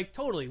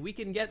 totally,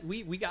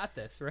 we got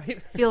this,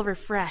 right? Feel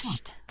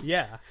refreshed.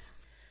 Yeah.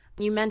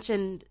 You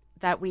mentioned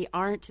that we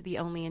aren't the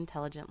only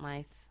intelligent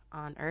life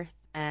on Earth.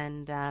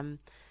 And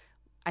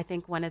I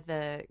think one of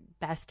the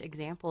best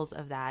examples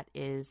of that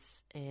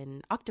is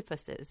in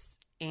octopuses.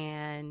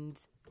 And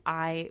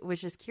I was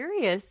just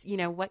curious,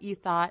 what you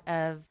thought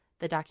of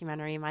the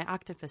documentary My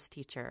Octopus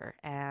Teacher.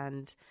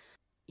 And,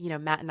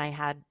 Matt and I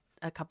had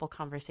a couple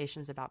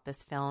conversations about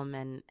this film,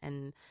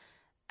 and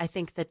I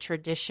think the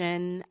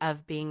tradition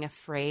of being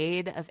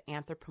afraid of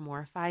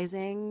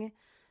anthropomorphizing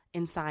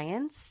in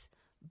science,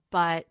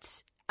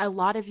 but a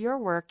lot of your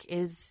work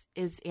is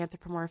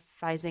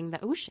anthropomorphizing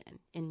the ocean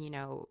and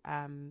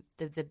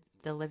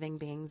the living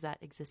beings that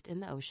exist in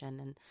the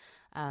ocean.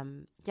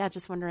 And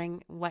just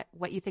wondering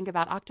what you think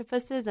about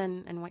octopuses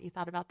and what you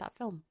thought about that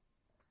film.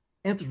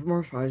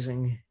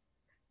 Anthropomorphizing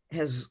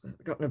has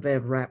gotten a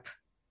bad rap,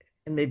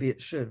 and maybe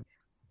it should.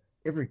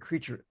 Every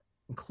creature,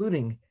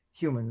 including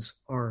humans,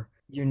 are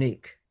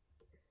unique.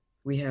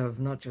 We have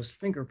not just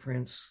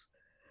fingerprints,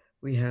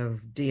 we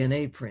have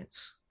DNA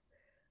prints.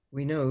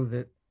 We know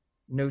that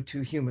no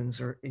two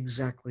humans are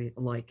exactly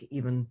alike,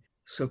 even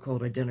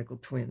so-called identical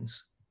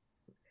twins.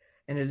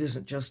 And it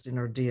isn't just in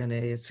our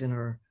DNA, it's in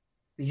our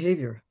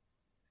behavior.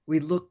 We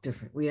look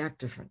different, we act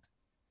different.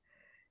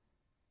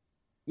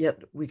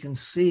 Yet we can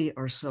see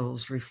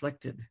ourselves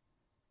reflected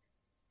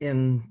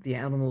in the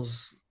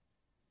animals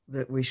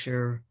that we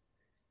share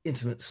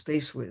intimate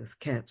space with: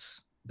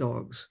 cats,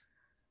 dogs,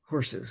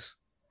 horses.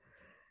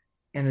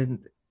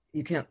 And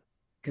you can't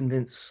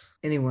convince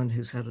anyone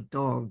who's had a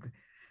dog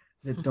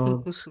that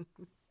dogs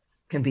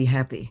can be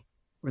happy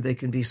or they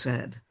can be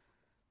sad.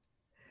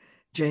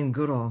 Jane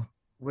Goodall,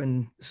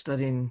 when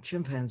studying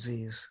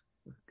chimpanzees,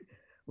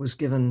 was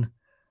given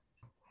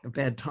a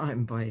bad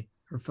time by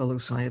her fellow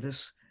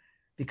scientists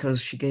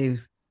because she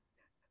gave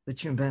the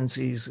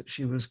chimpanzees that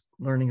she was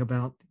learning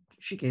about,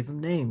 she gave them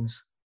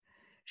names.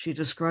 She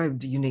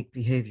described unique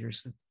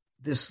behaviors, that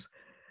this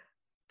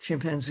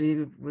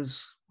chimpanzee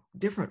was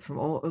different from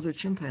all other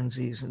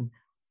chimpanzees and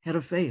had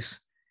a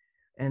face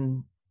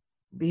and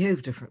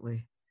behaved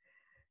differently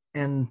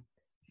and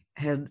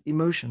had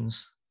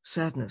emotions: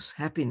 sadness,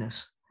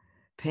 happiness,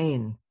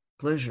 pain,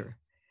 pleasure.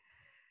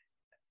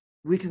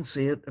 We can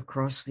see it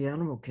across the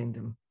animal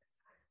kingdom,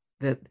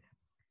 that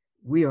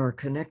we are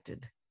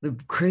connected. The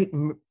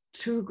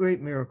two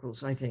great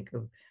miracles, I think,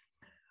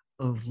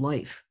 of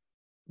life.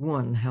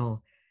 One,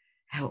 how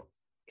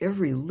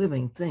every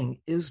living thing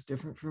is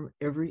different from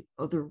every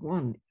other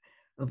one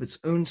of its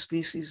own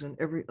species and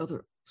every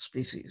other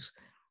species.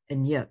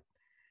 And yet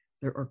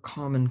there are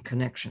common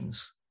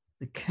connections,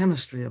 the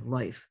chemistry of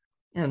life.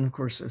 And of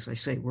course, as I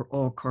say, we're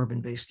all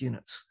carbon-based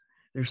units.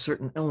 There's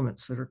certain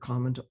elements that are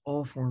common to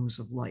all forms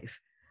of life: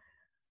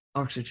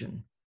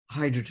 oxygen,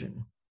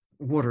 hydrogen,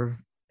 water,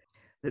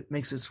 that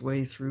makes its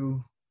way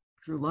through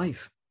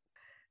life.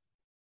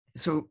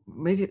 So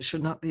maybe it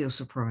should not be a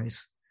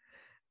surprise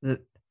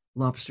that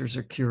lobsters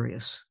are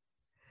curious,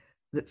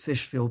 that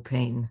fish feel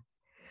pain,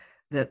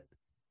 that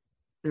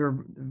there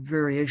are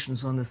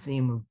variations on the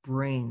theme of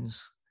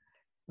brains.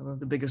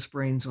 The biggest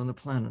brains on the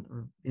planet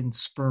are in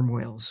sperm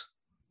whales.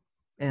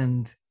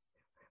 And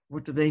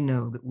what do they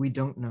know that we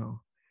don't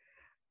know?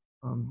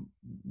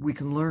 We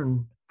can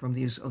learn from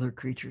these other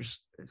creatures.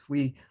 If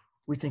we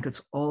think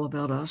it's all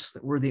about us,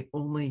 that we're the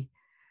only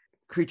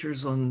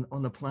creatures on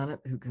the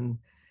planet who can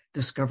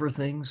discover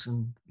things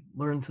and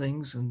learn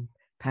things and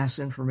pass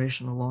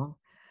information along,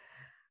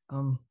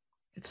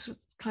 it's a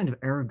kind of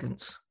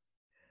arrogance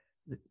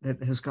that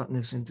has gotten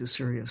us into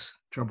serious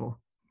trouble.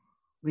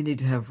 We need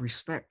to have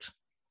respect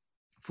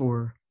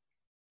for,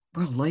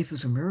 well, life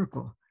is a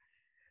miracle.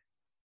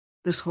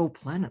 This whole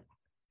planet,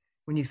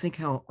 when you think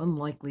how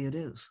unlikely it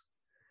is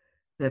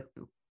that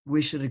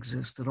we should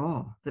exist at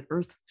all, that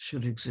Earth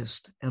should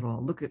exist at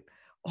all. Look at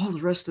all the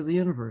rest of the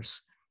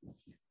universe.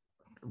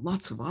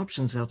 Lots of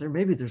options out there.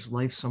 Maybe there's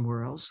life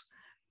somewhere else,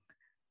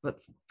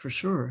 but for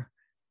sure,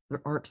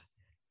 there aren't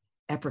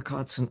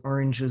apricots and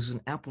oranges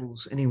and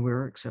apples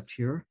anywhere except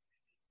here,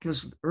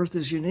 because Earth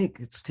is unique.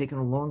 It's taken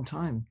a long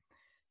time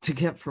to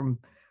get from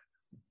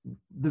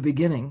the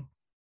beginning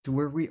to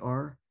where we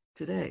are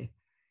today.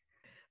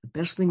 The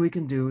best thing we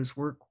can do is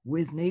work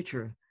with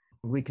nature.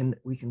 We can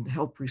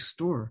help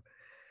restore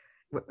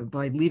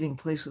by leaving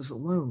places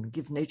alone,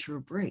 give nature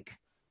a break.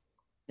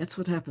 That's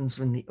what happens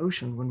in the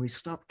ocean when we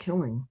stop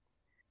killing.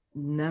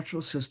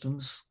 Natural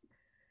systems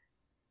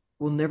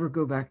will never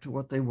go back to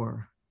what they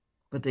were,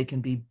 but they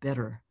can be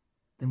better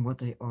than what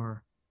they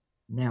are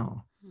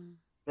now.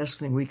 Best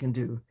thing we can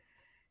do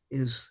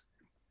is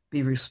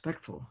be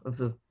respectful of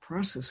the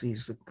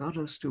processes that got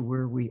us to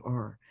where we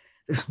are.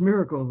 This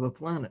miracle of a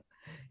planet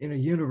in a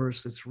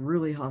universe that's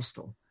really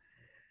hostile.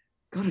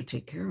 Got to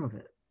take care of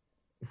it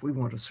if we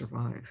want to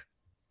survive.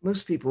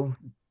 Most people,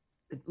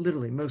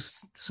 literally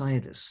most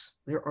scientists,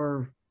 there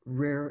are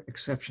rare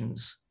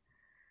exceptions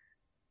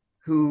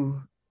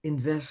who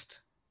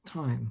invest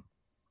time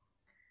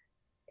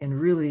and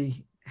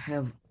really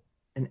have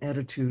an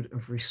attitude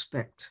of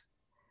respect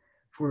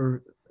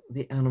for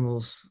the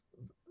animals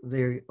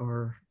they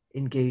are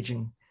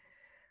engaging.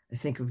 I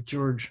think of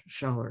George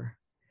Schaller,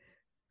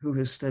 who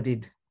has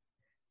studied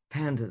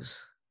pandas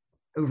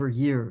over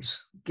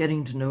years,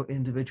 getting to know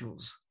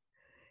individuals,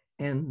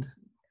 and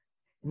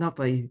not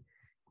by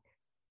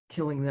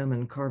killing them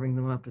and carving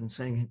them up and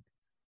saying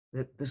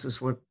that this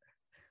is what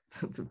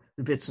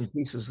the bits and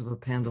pieces of a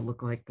panda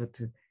look like, but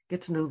to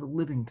get to know the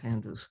living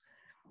pandas.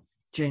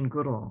 Jane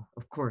Goodall,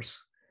 of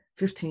course,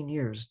 15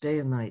 years, day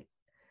and night,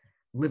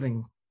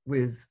 living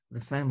with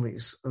the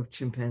families of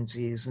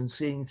chimpanzees and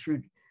seeing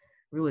through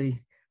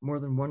really more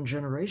than one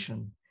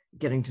generation,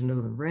 getting to know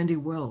them. Randy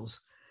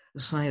Wells, a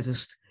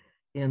scientist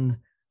in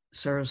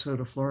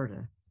Sarasota,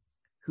 Florida,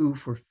 who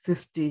for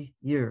 50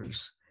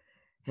 years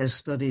has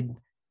studied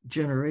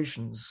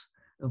generations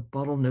of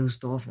bottlenose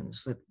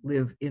dolphins that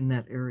live in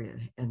that area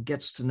and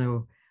gets to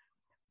know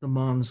the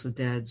moms, the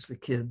dads, the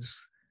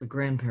kids, the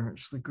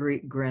grandparents, the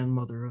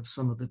great-grandmother of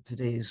some of the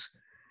today's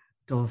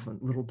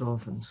little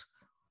dolphins,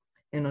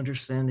 and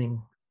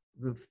understanding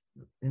the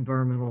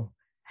environmental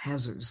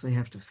hazards they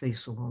have to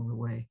face along the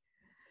way.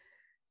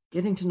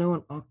 Getting to know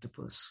an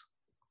octopus,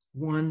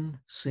 one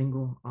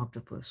single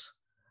octopus,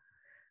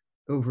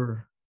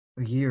 over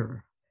a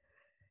year,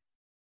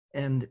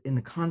 and in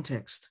the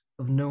context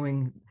of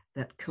knowing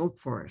that kelp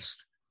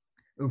forest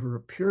over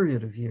a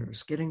period of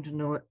years, getting to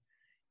know it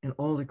in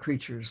all the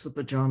creatures, the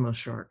pajama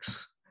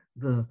sharks,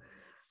 the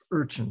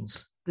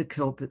urchins, the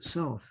kelp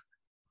itself.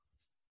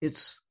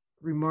 It's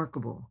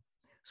remarkable.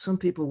 Some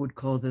people would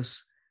call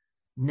this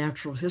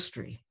natural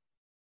history.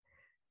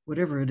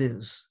 Whatever it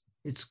is,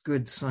 it's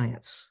good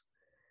science.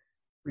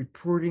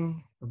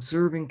 Reporting,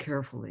 observing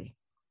carefully,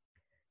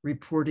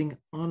 reporting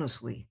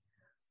honestly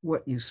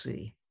what you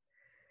see.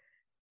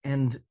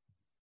 And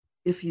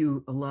if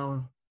you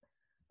allow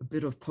a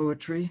bit of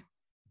poetry,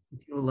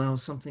 if you allow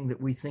something that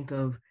we think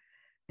of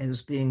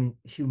as being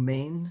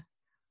humane,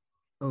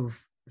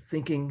 of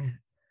thinking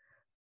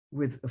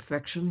with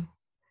affection,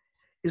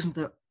 isn't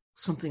that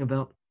something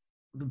about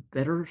the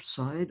better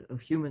side of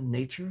human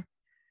nature?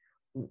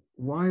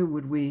 Why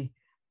would we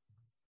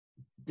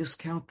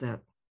discount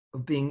that,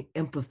 of being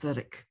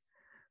empathetic,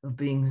 of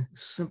being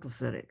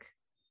sympathetic,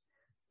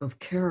 of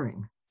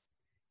caring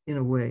in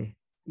a way?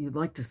 You'd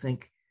like to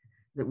think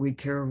that we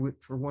care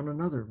for one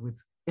another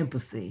with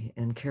empathy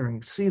and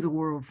caring, see the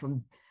world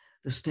from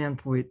the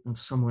standpoint of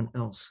someone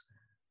else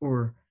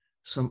or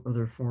some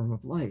other form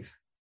of life.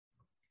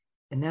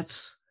 And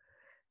that's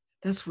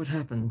what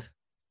happened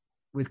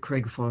with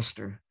Craig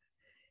Foster.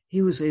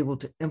 He was able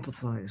to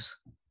empathize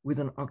with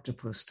an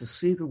octopus, to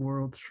see the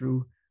world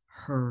through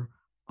her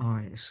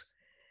eyes,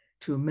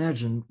 to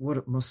imagine what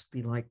it must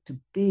be like to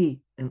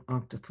be an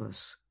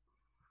octopus,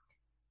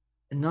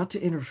 and not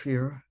to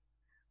interfere,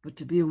 but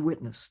to be a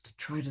witness, to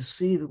try to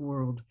see the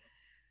world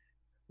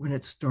when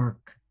it's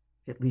dark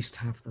at least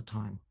half the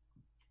time,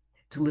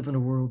 to live in a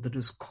world that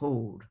is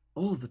cold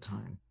all the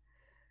time,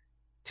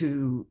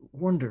 to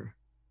wonder,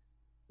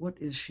 what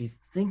is she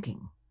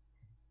thinking?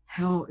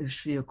 How is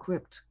she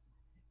equipped?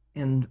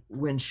 And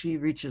when she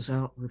reaches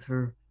out with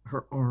her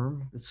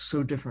arm, it's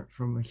so different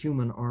from a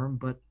human arm,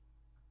 but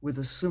with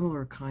a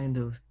similar kind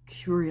of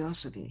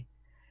curiosity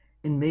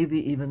and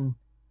maybe even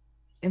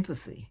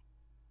empathy.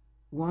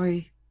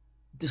 Why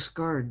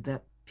discard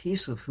that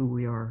piece of who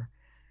we are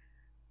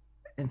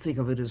and think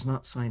of it as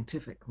not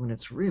scientific when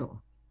it's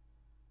real?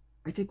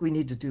 I think we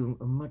need to do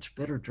a much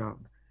better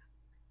job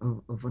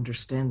of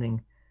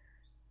understanding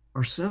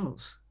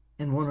ourselves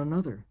and one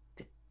another,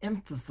 to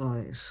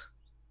empathize,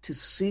 to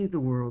see the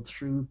world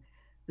through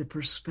the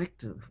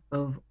perspective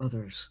of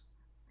others,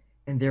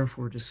 and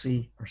therefore to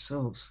see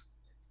ourselves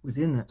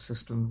within that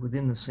system,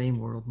 within the same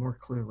world more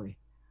clearly.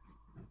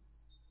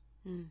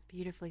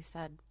 Beautifully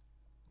said.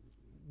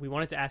 We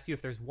wanted to ask you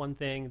if there's one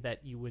thing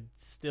that you would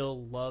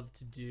still love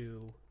to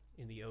do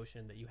in the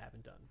ocean that you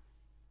haven't done.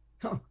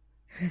 Oh,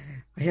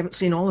 I haven't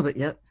seen all of it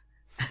yet.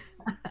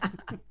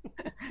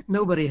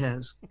 Nobody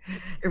has.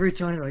 Every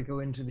time I go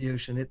into the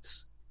ocean,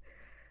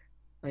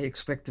 I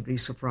expect to be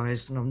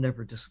surprised, and I'm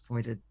never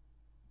disappointed.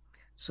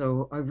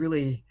 So I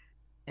really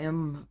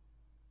am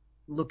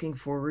looking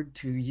forward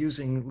to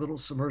using little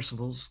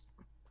submersibles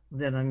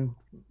that I'm,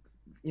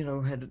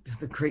 had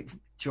the great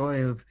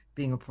joy of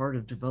being a part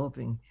of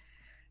developing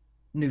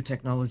new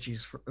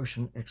technologies for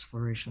ocean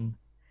exploration.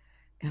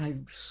 And I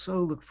so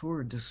look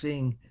forward to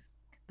seeing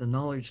the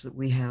knowledge that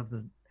we have,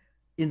 the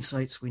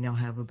insights we now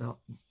have about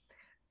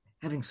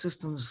having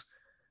systems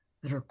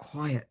that are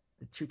quiet,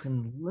 that you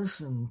can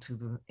listen to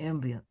the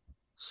ambient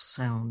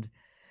sound,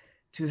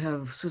 to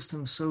have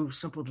systems so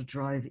simple to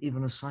drive,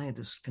 even a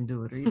scientist can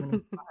do it, or even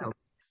a child.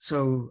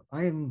 So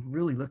I am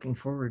really looking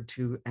forward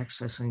to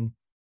accessing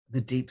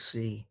the deep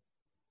sea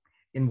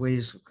in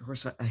ways, of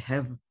course, I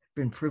have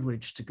been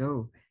privileged to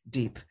go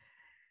deep,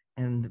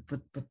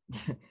 but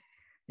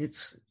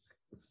it's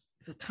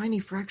a tiny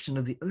fraction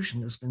of the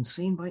ocean has been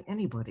seen by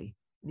anybody.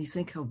 And you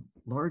think how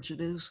large it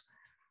is?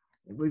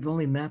 We've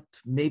only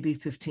mapped maybe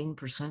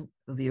 15%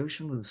 of the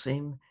ocean with the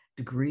same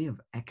degree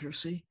of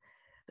accuracy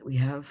that we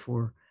have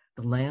for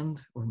the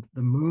land or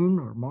the moon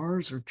or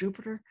Mars or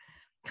Jupiter.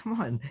 Come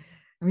on.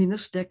 I mean,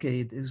 this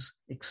decade is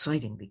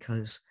exciting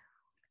because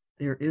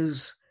there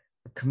is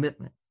a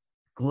commitment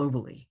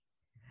globally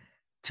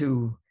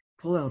to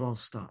pull out all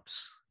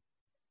stops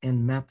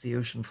and map the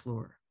ocean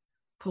floor,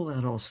 pull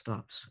out all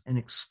stops and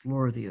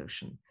explore the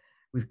ocean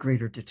with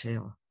greater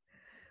detail.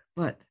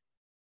 But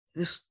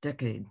this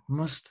decade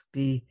must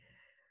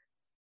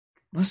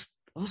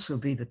also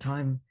be the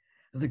time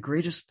of the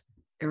greatest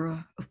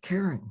era of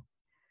caring.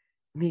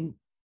 I mean,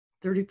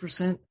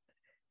 30%,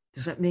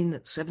 does that mean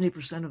that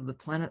 70% of the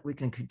planet we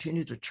can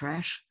continue to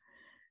trash?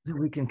 That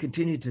we can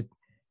continue to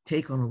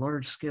take on a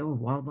large scale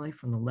wildlife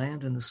from the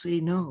land and the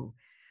sea? No,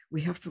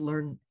 we have to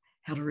learn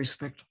how to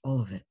respect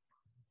all of it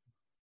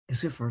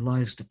as if our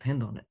lives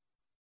depend on it.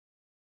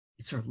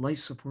 It's our life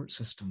support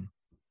system,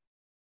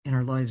 and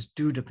our lives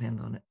do depend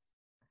on it.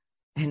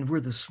 And we're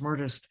the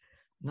smartest,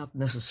 not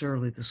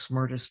necessarily the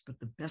smartest, but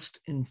the best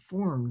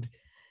informed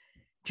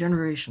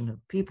generation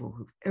of people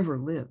who've ever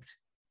lived.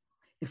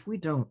 If we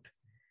don't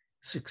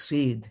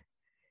succeed,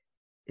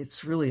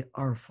 it's really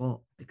our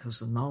fault because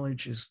the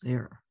knowledge is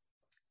there.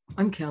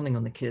 I'm counting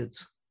on the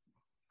kids.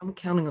 I'm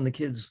counting on the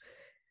kids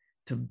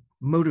to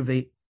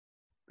motivate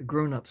the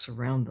grown-ups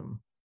around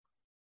them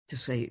to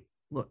say,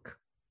 look,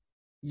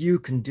 you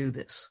can do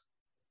this.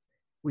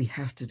 We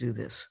have to do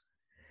this.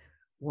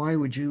 Why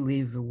would you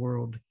leave the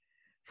world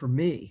for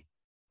me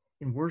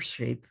in worse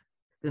shape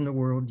than the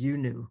world you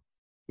knew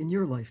in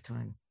your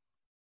lifetime?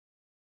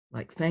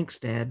 Like, thanks,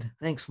 Dad.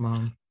 Thanks,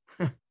 Mom.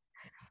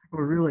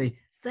 Or really,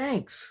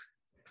 thanks.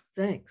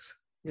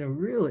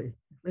 Really,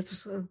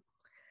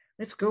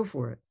 let's go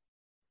for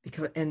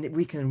it. And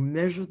we can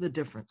measure the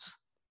difference.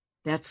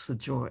 That's the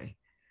joy.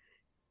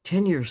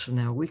 10 years from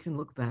now, we can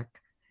look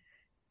back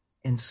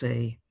and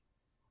say,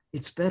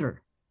 it's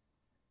better.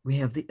 We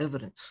have the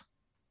evidence,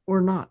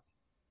 or not,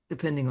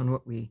 depending on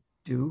what we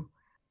do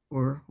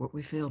or what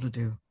we fail to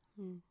do.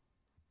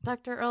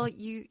 Dr. Earle,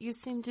 you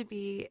seem to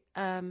be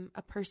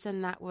a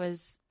person that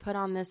was put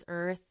on this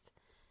earth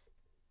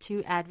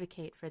to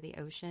advocate for the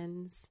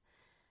oceans.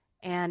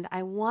 And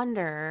I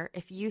wonder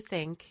if you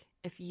think,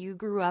 if you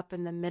grew up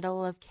in the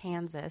middle of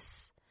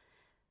Kansas,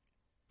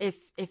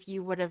 if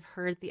you would have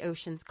heard the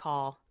ocean's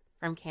call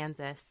from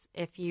Kansas,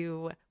 if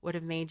you would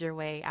have made your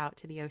way out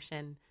to the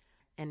ocean,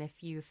 and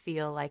if you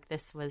feel like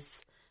this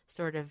was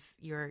sort of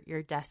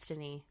your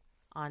destiny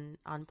on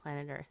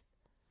planet Earth.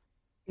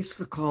 It's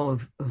the call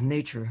of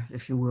nature,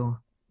 if you will.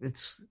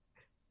 It's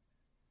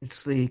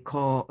the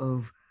call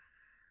of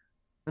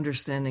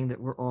understanding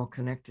that we're all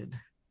connected,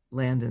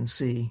 land and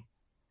sea.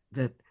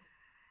 That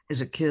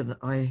as a kid,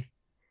 I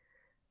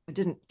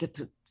didn't get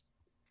to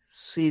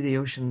see the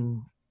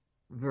ocean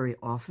very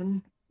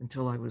often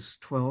until I was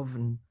 12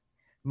 and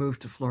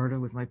moved to Florida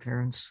with my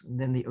parents, and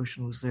then the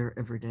ocean was there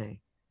every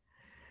day.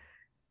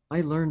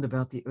 I learned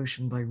about the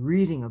ocean by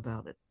reading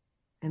about it,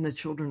 and the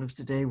children of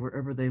today,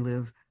 wherever they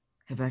live,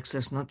 have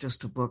access not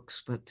just to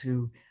books, but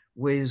to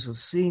ways of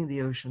seeing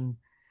the ocean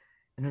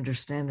and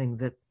understanding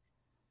that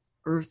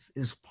Earth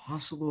is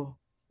possible,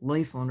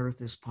 life on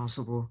Earth is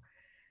possible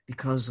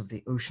because of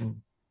the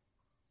ocean.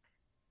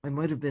 I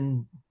might have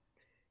been,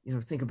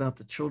 think about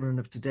the children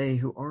of today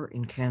who are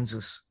in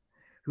Kansas,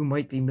 who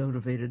might be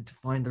motivated to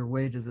find their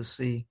way to the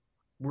sea.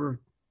 We're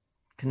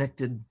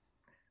connected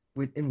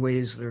in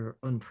ways that are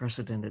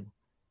unprecedented,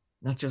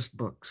 not just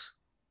books,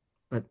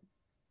 but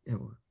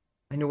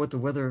I know what the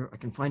weather, I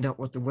can find out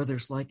what the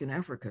weather's like in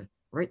Africa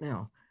right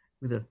now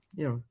with a,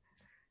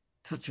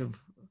 touch of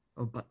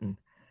a button.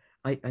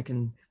 I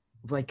can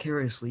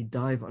vicariously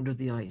dive under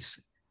the ice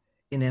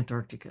in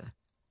Antarctica,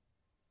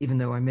 even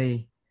though I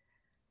may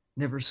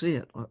never see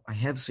it. I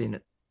have seen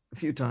it a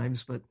few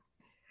times, but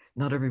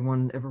not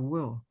everyone ever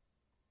will.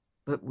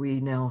 But we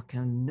now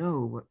can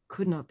know what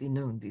could not be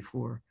known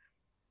before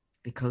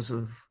because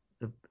of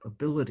the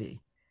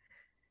ability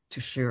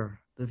to share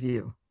the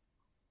view.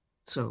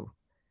 So,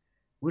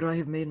 would I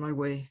have made my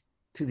way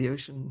to the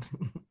ocean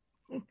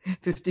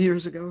 50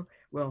 years ago?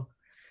 Well,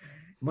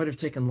 it might have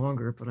taken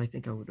longer, but I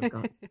think I would have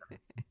gotten there.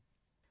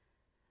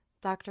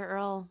 Dr.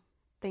 Earle,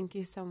 thank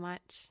you so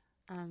much.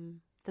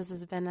 This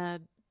has been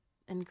an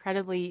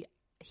incredibly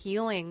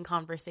healing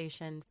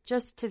conversation,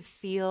 just to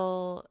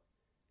feel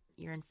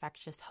your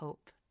infectious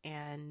hope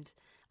and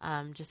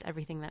just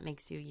everything that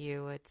makes you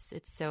you. It's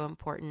so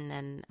important,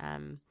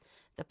 and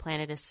the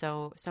planet is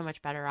so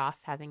much better off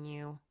having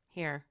you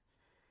here.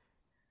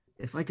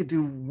 If I could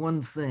do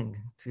one thing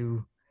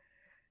to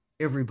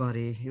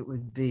everybody, it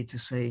would be to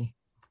say,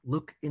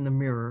 look in the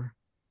mirror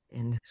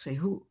and say,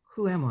 who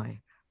am I?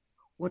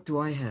 What do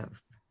I have?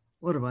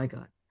 What have I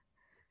got?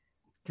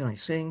 Can I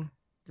sing?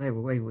 Do I have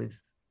a way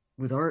with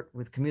art,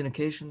 with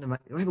communication? Do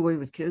I have a way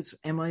with kids?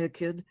 Am I a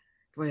kid?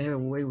 Do I have a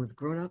way with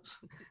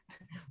grown-ups?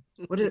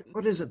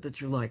 What is it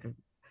that you like?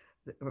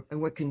 And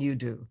what can you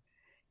do?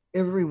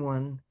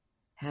 Everyone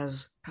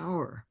has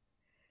power.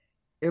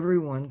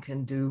 Everyone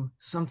can do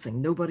something.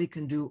 Nobody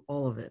can do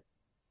all of it.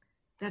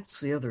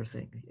 That's the other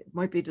thing. It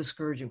might be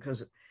discouraging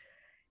because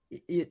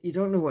you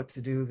don't know what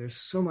to do. There's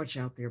so much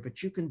out there,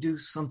 but you can do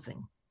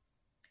something.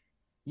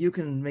 You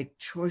can make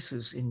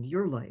choices in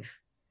your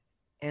life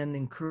and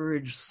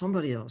encourage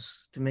somebody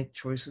else to make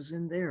choices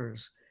in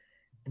theirs.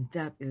 And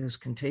that is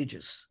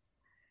contagious.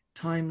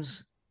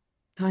 Times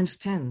times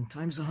 10,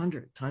 times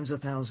 100, times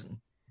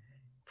 1,000.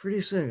 Pretty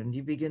soon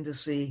you begin to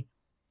see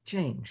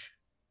change,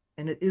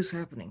 and it is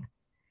happening.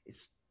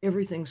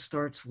 Everything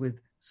starts with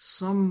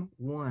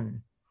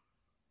someone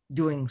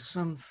doing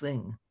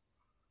something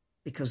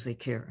because they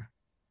care.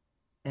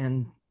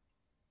 And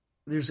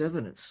there's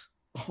evidence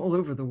all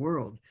over the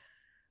world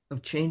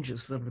of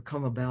changes that have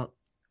come about,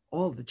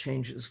 all the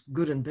changes,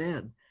 good and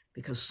bad,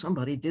 because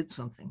somebody did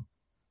something.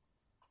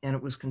 And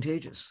it was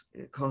contagious.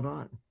 It caught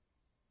on.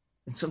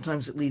 And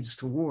sometimes it leads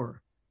to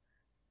war.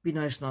 Be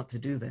nice not to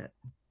do that.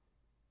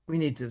 We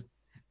need to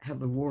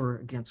have the war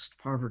against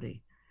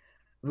poverty,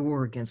 the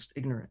war against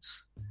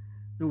ignorance,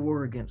 the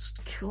war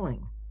against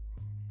killing.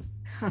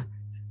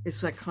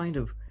 It's that kind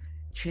of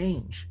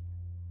change.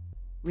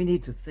 We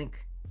need to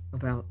think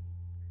about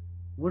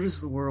what is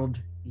the world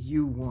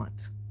you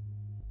want,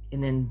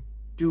 and then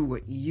do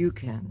what you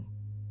can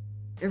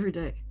every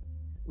day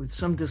with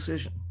some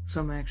decision,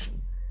 some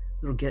action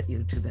that'll get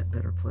you to that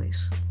better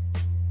place.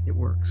 It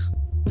works.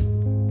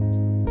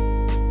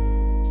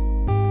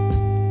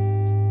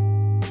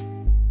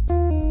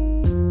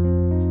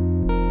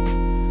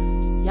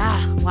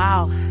 Yeah,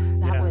 wow.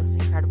 That was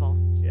incredible.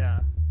 Yeah,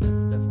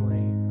 that's definitely,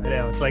 I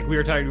know. It's like we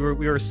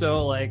were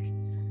so like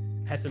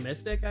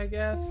pessimistic, I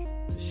guess.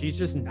 She's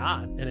just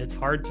not. And it's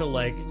hard to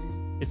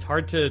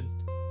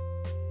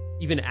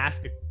even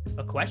ask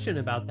a question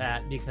about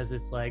that, because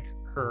it's like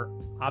her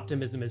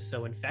optimism is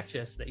so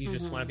infectious that you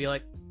just want to be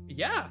like,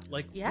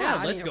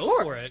 let's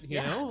go for it.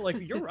 You know, like,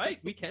 you're right.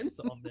 We can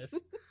solve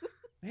this.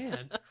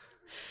 Man.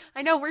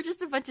 I know, we're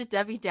just a bunch of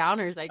Debbie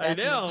Downers, I guess.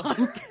 I know.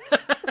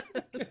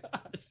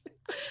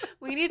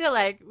 We need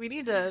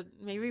to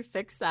maybe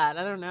fix that.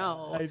 I don't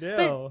know. I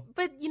know.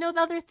 But you know,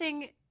 the other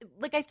thing,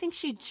 like, I think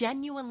she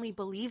genuinely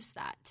believes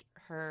that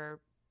her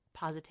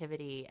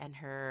positivity and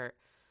her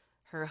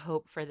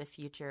hope for the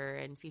future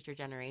and future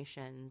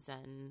generations,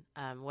 and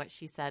what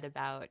she said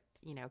about,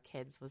 you know,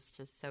 kids was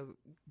just so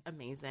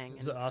amazing. It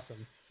was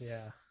awesome.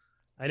 Yeah,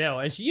 I know.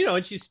 And she, you know,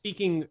 and she's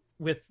speaking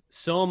with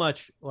so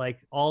much,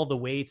 like, all the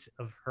weight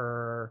of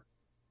her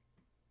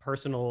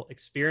personal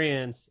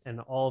experience and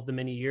all of the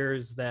many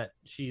years that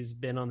she's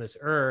been on this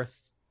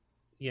earth,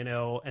 you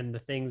know, and the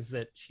things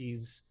that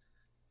she's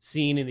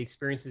seen and the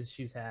experiences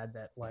she's had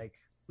that, like,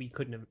 we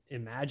couldn't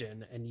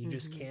imagine. And you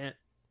just can't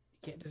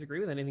disagree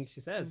with anything she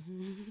says.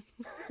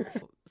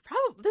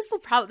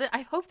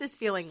 I hope this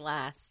feeling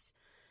lasts,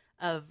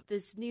 of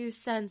this new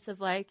sense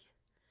of like,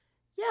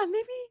 yeah,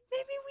 maybe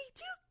we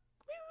do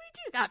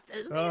got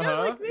this. You know,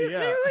 like, maybe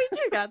we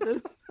do got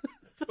this.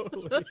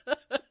 Totally.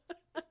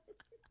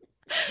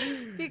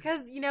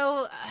 Because, you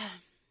know,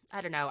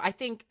 I don't know. I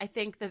think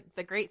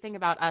the great thing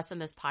about us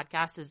and this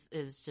podcast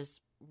is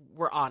just,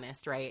 we're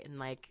honest, right? And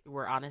like,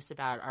 we're honest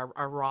about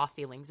our raw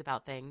feelings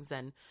about things,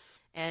 and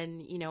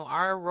you know,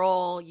 our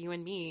role, you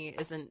and me,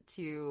 isn't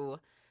to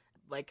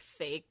like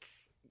fake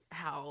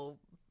how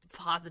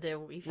positive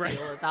we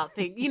feel about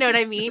things. You know what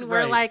I mean?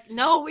 We're like,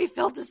 no, we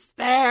feel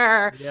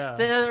despair.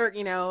 Yeah.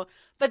 You know,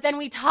 but then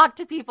we talk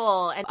to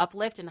people and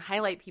uplift and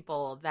highlight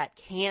people that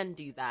can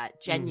do that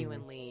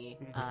genuinely,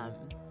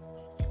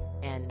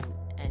 and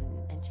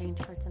change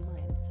hearts and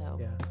minds. So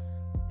yeah,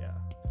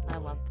 totally. I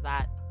love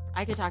that.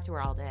 I could talk to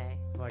her all day.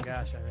 Oh my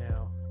gosh, I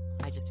know.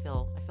 I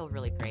feel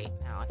really great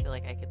now. I feel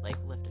like I could like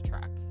lift a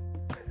truck.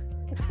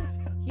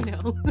 You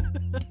know.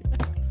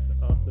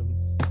 Awesome.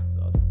 That's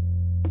awesome.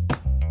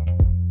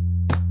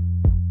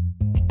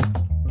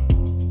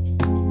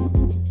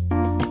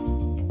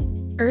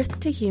 Earth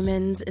to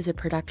Humans is a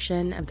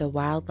production of the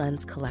Wild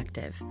Lens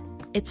Collective.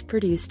 It's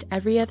produced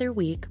every other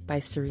week by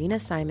Serena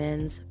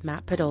Simons,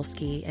 Matt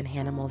Podolsky, and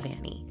Hannah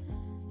Mulvaney.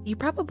 You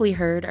probably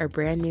heard our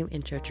brand new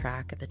intro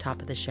track at the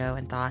top of the show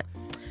and thought,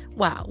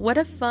 wow, what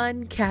a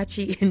fun,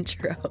 catchy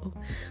intro.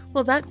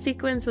 Well, that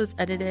sequence was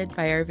edited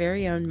by our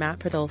very own Matt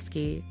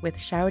Podolsky with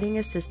shouting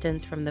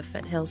assistance from the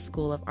Foothills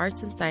School of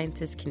Arts and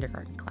Sciences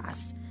kindergarten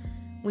class.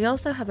 We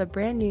also have a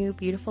brand new,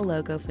 beautiful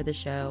logo for the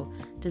show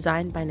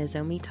designed by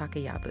Nozomi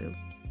Takayabu.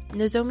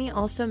 Nozomi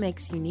also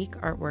makes unique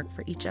artwork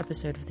for each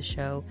episode of the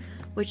show,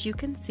 which you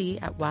can see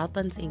at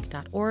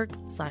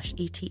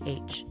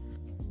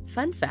wildlensinc.org/ETH.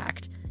 Fun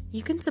fact,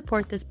 you can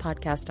support this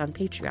podcast on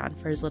Patreon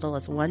for as little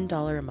as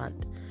 $1 a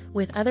month,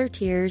 with other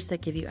tiers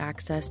that give you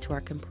access to our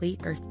complete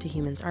Earth to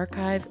Humans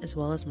archive as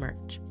well as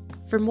merch.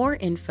 For more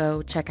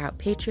info, check out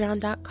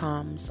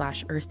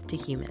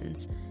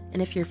patreon.com/earth-to-humans.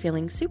 And if you're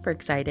feeling super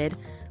excited,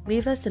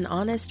 leave us an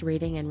honest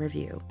rating and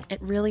review.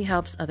 It really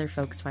helps other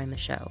folks find the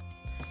show.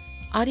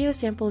 Audio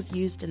samples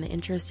used in the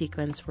intro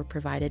sequence were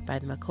provided by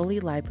the Macaulay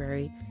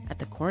Library at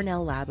the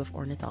Cornell Lab of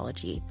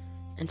Ornithology,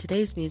 and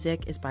today's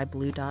music is by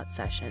Blue Dot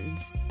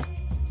Sessions.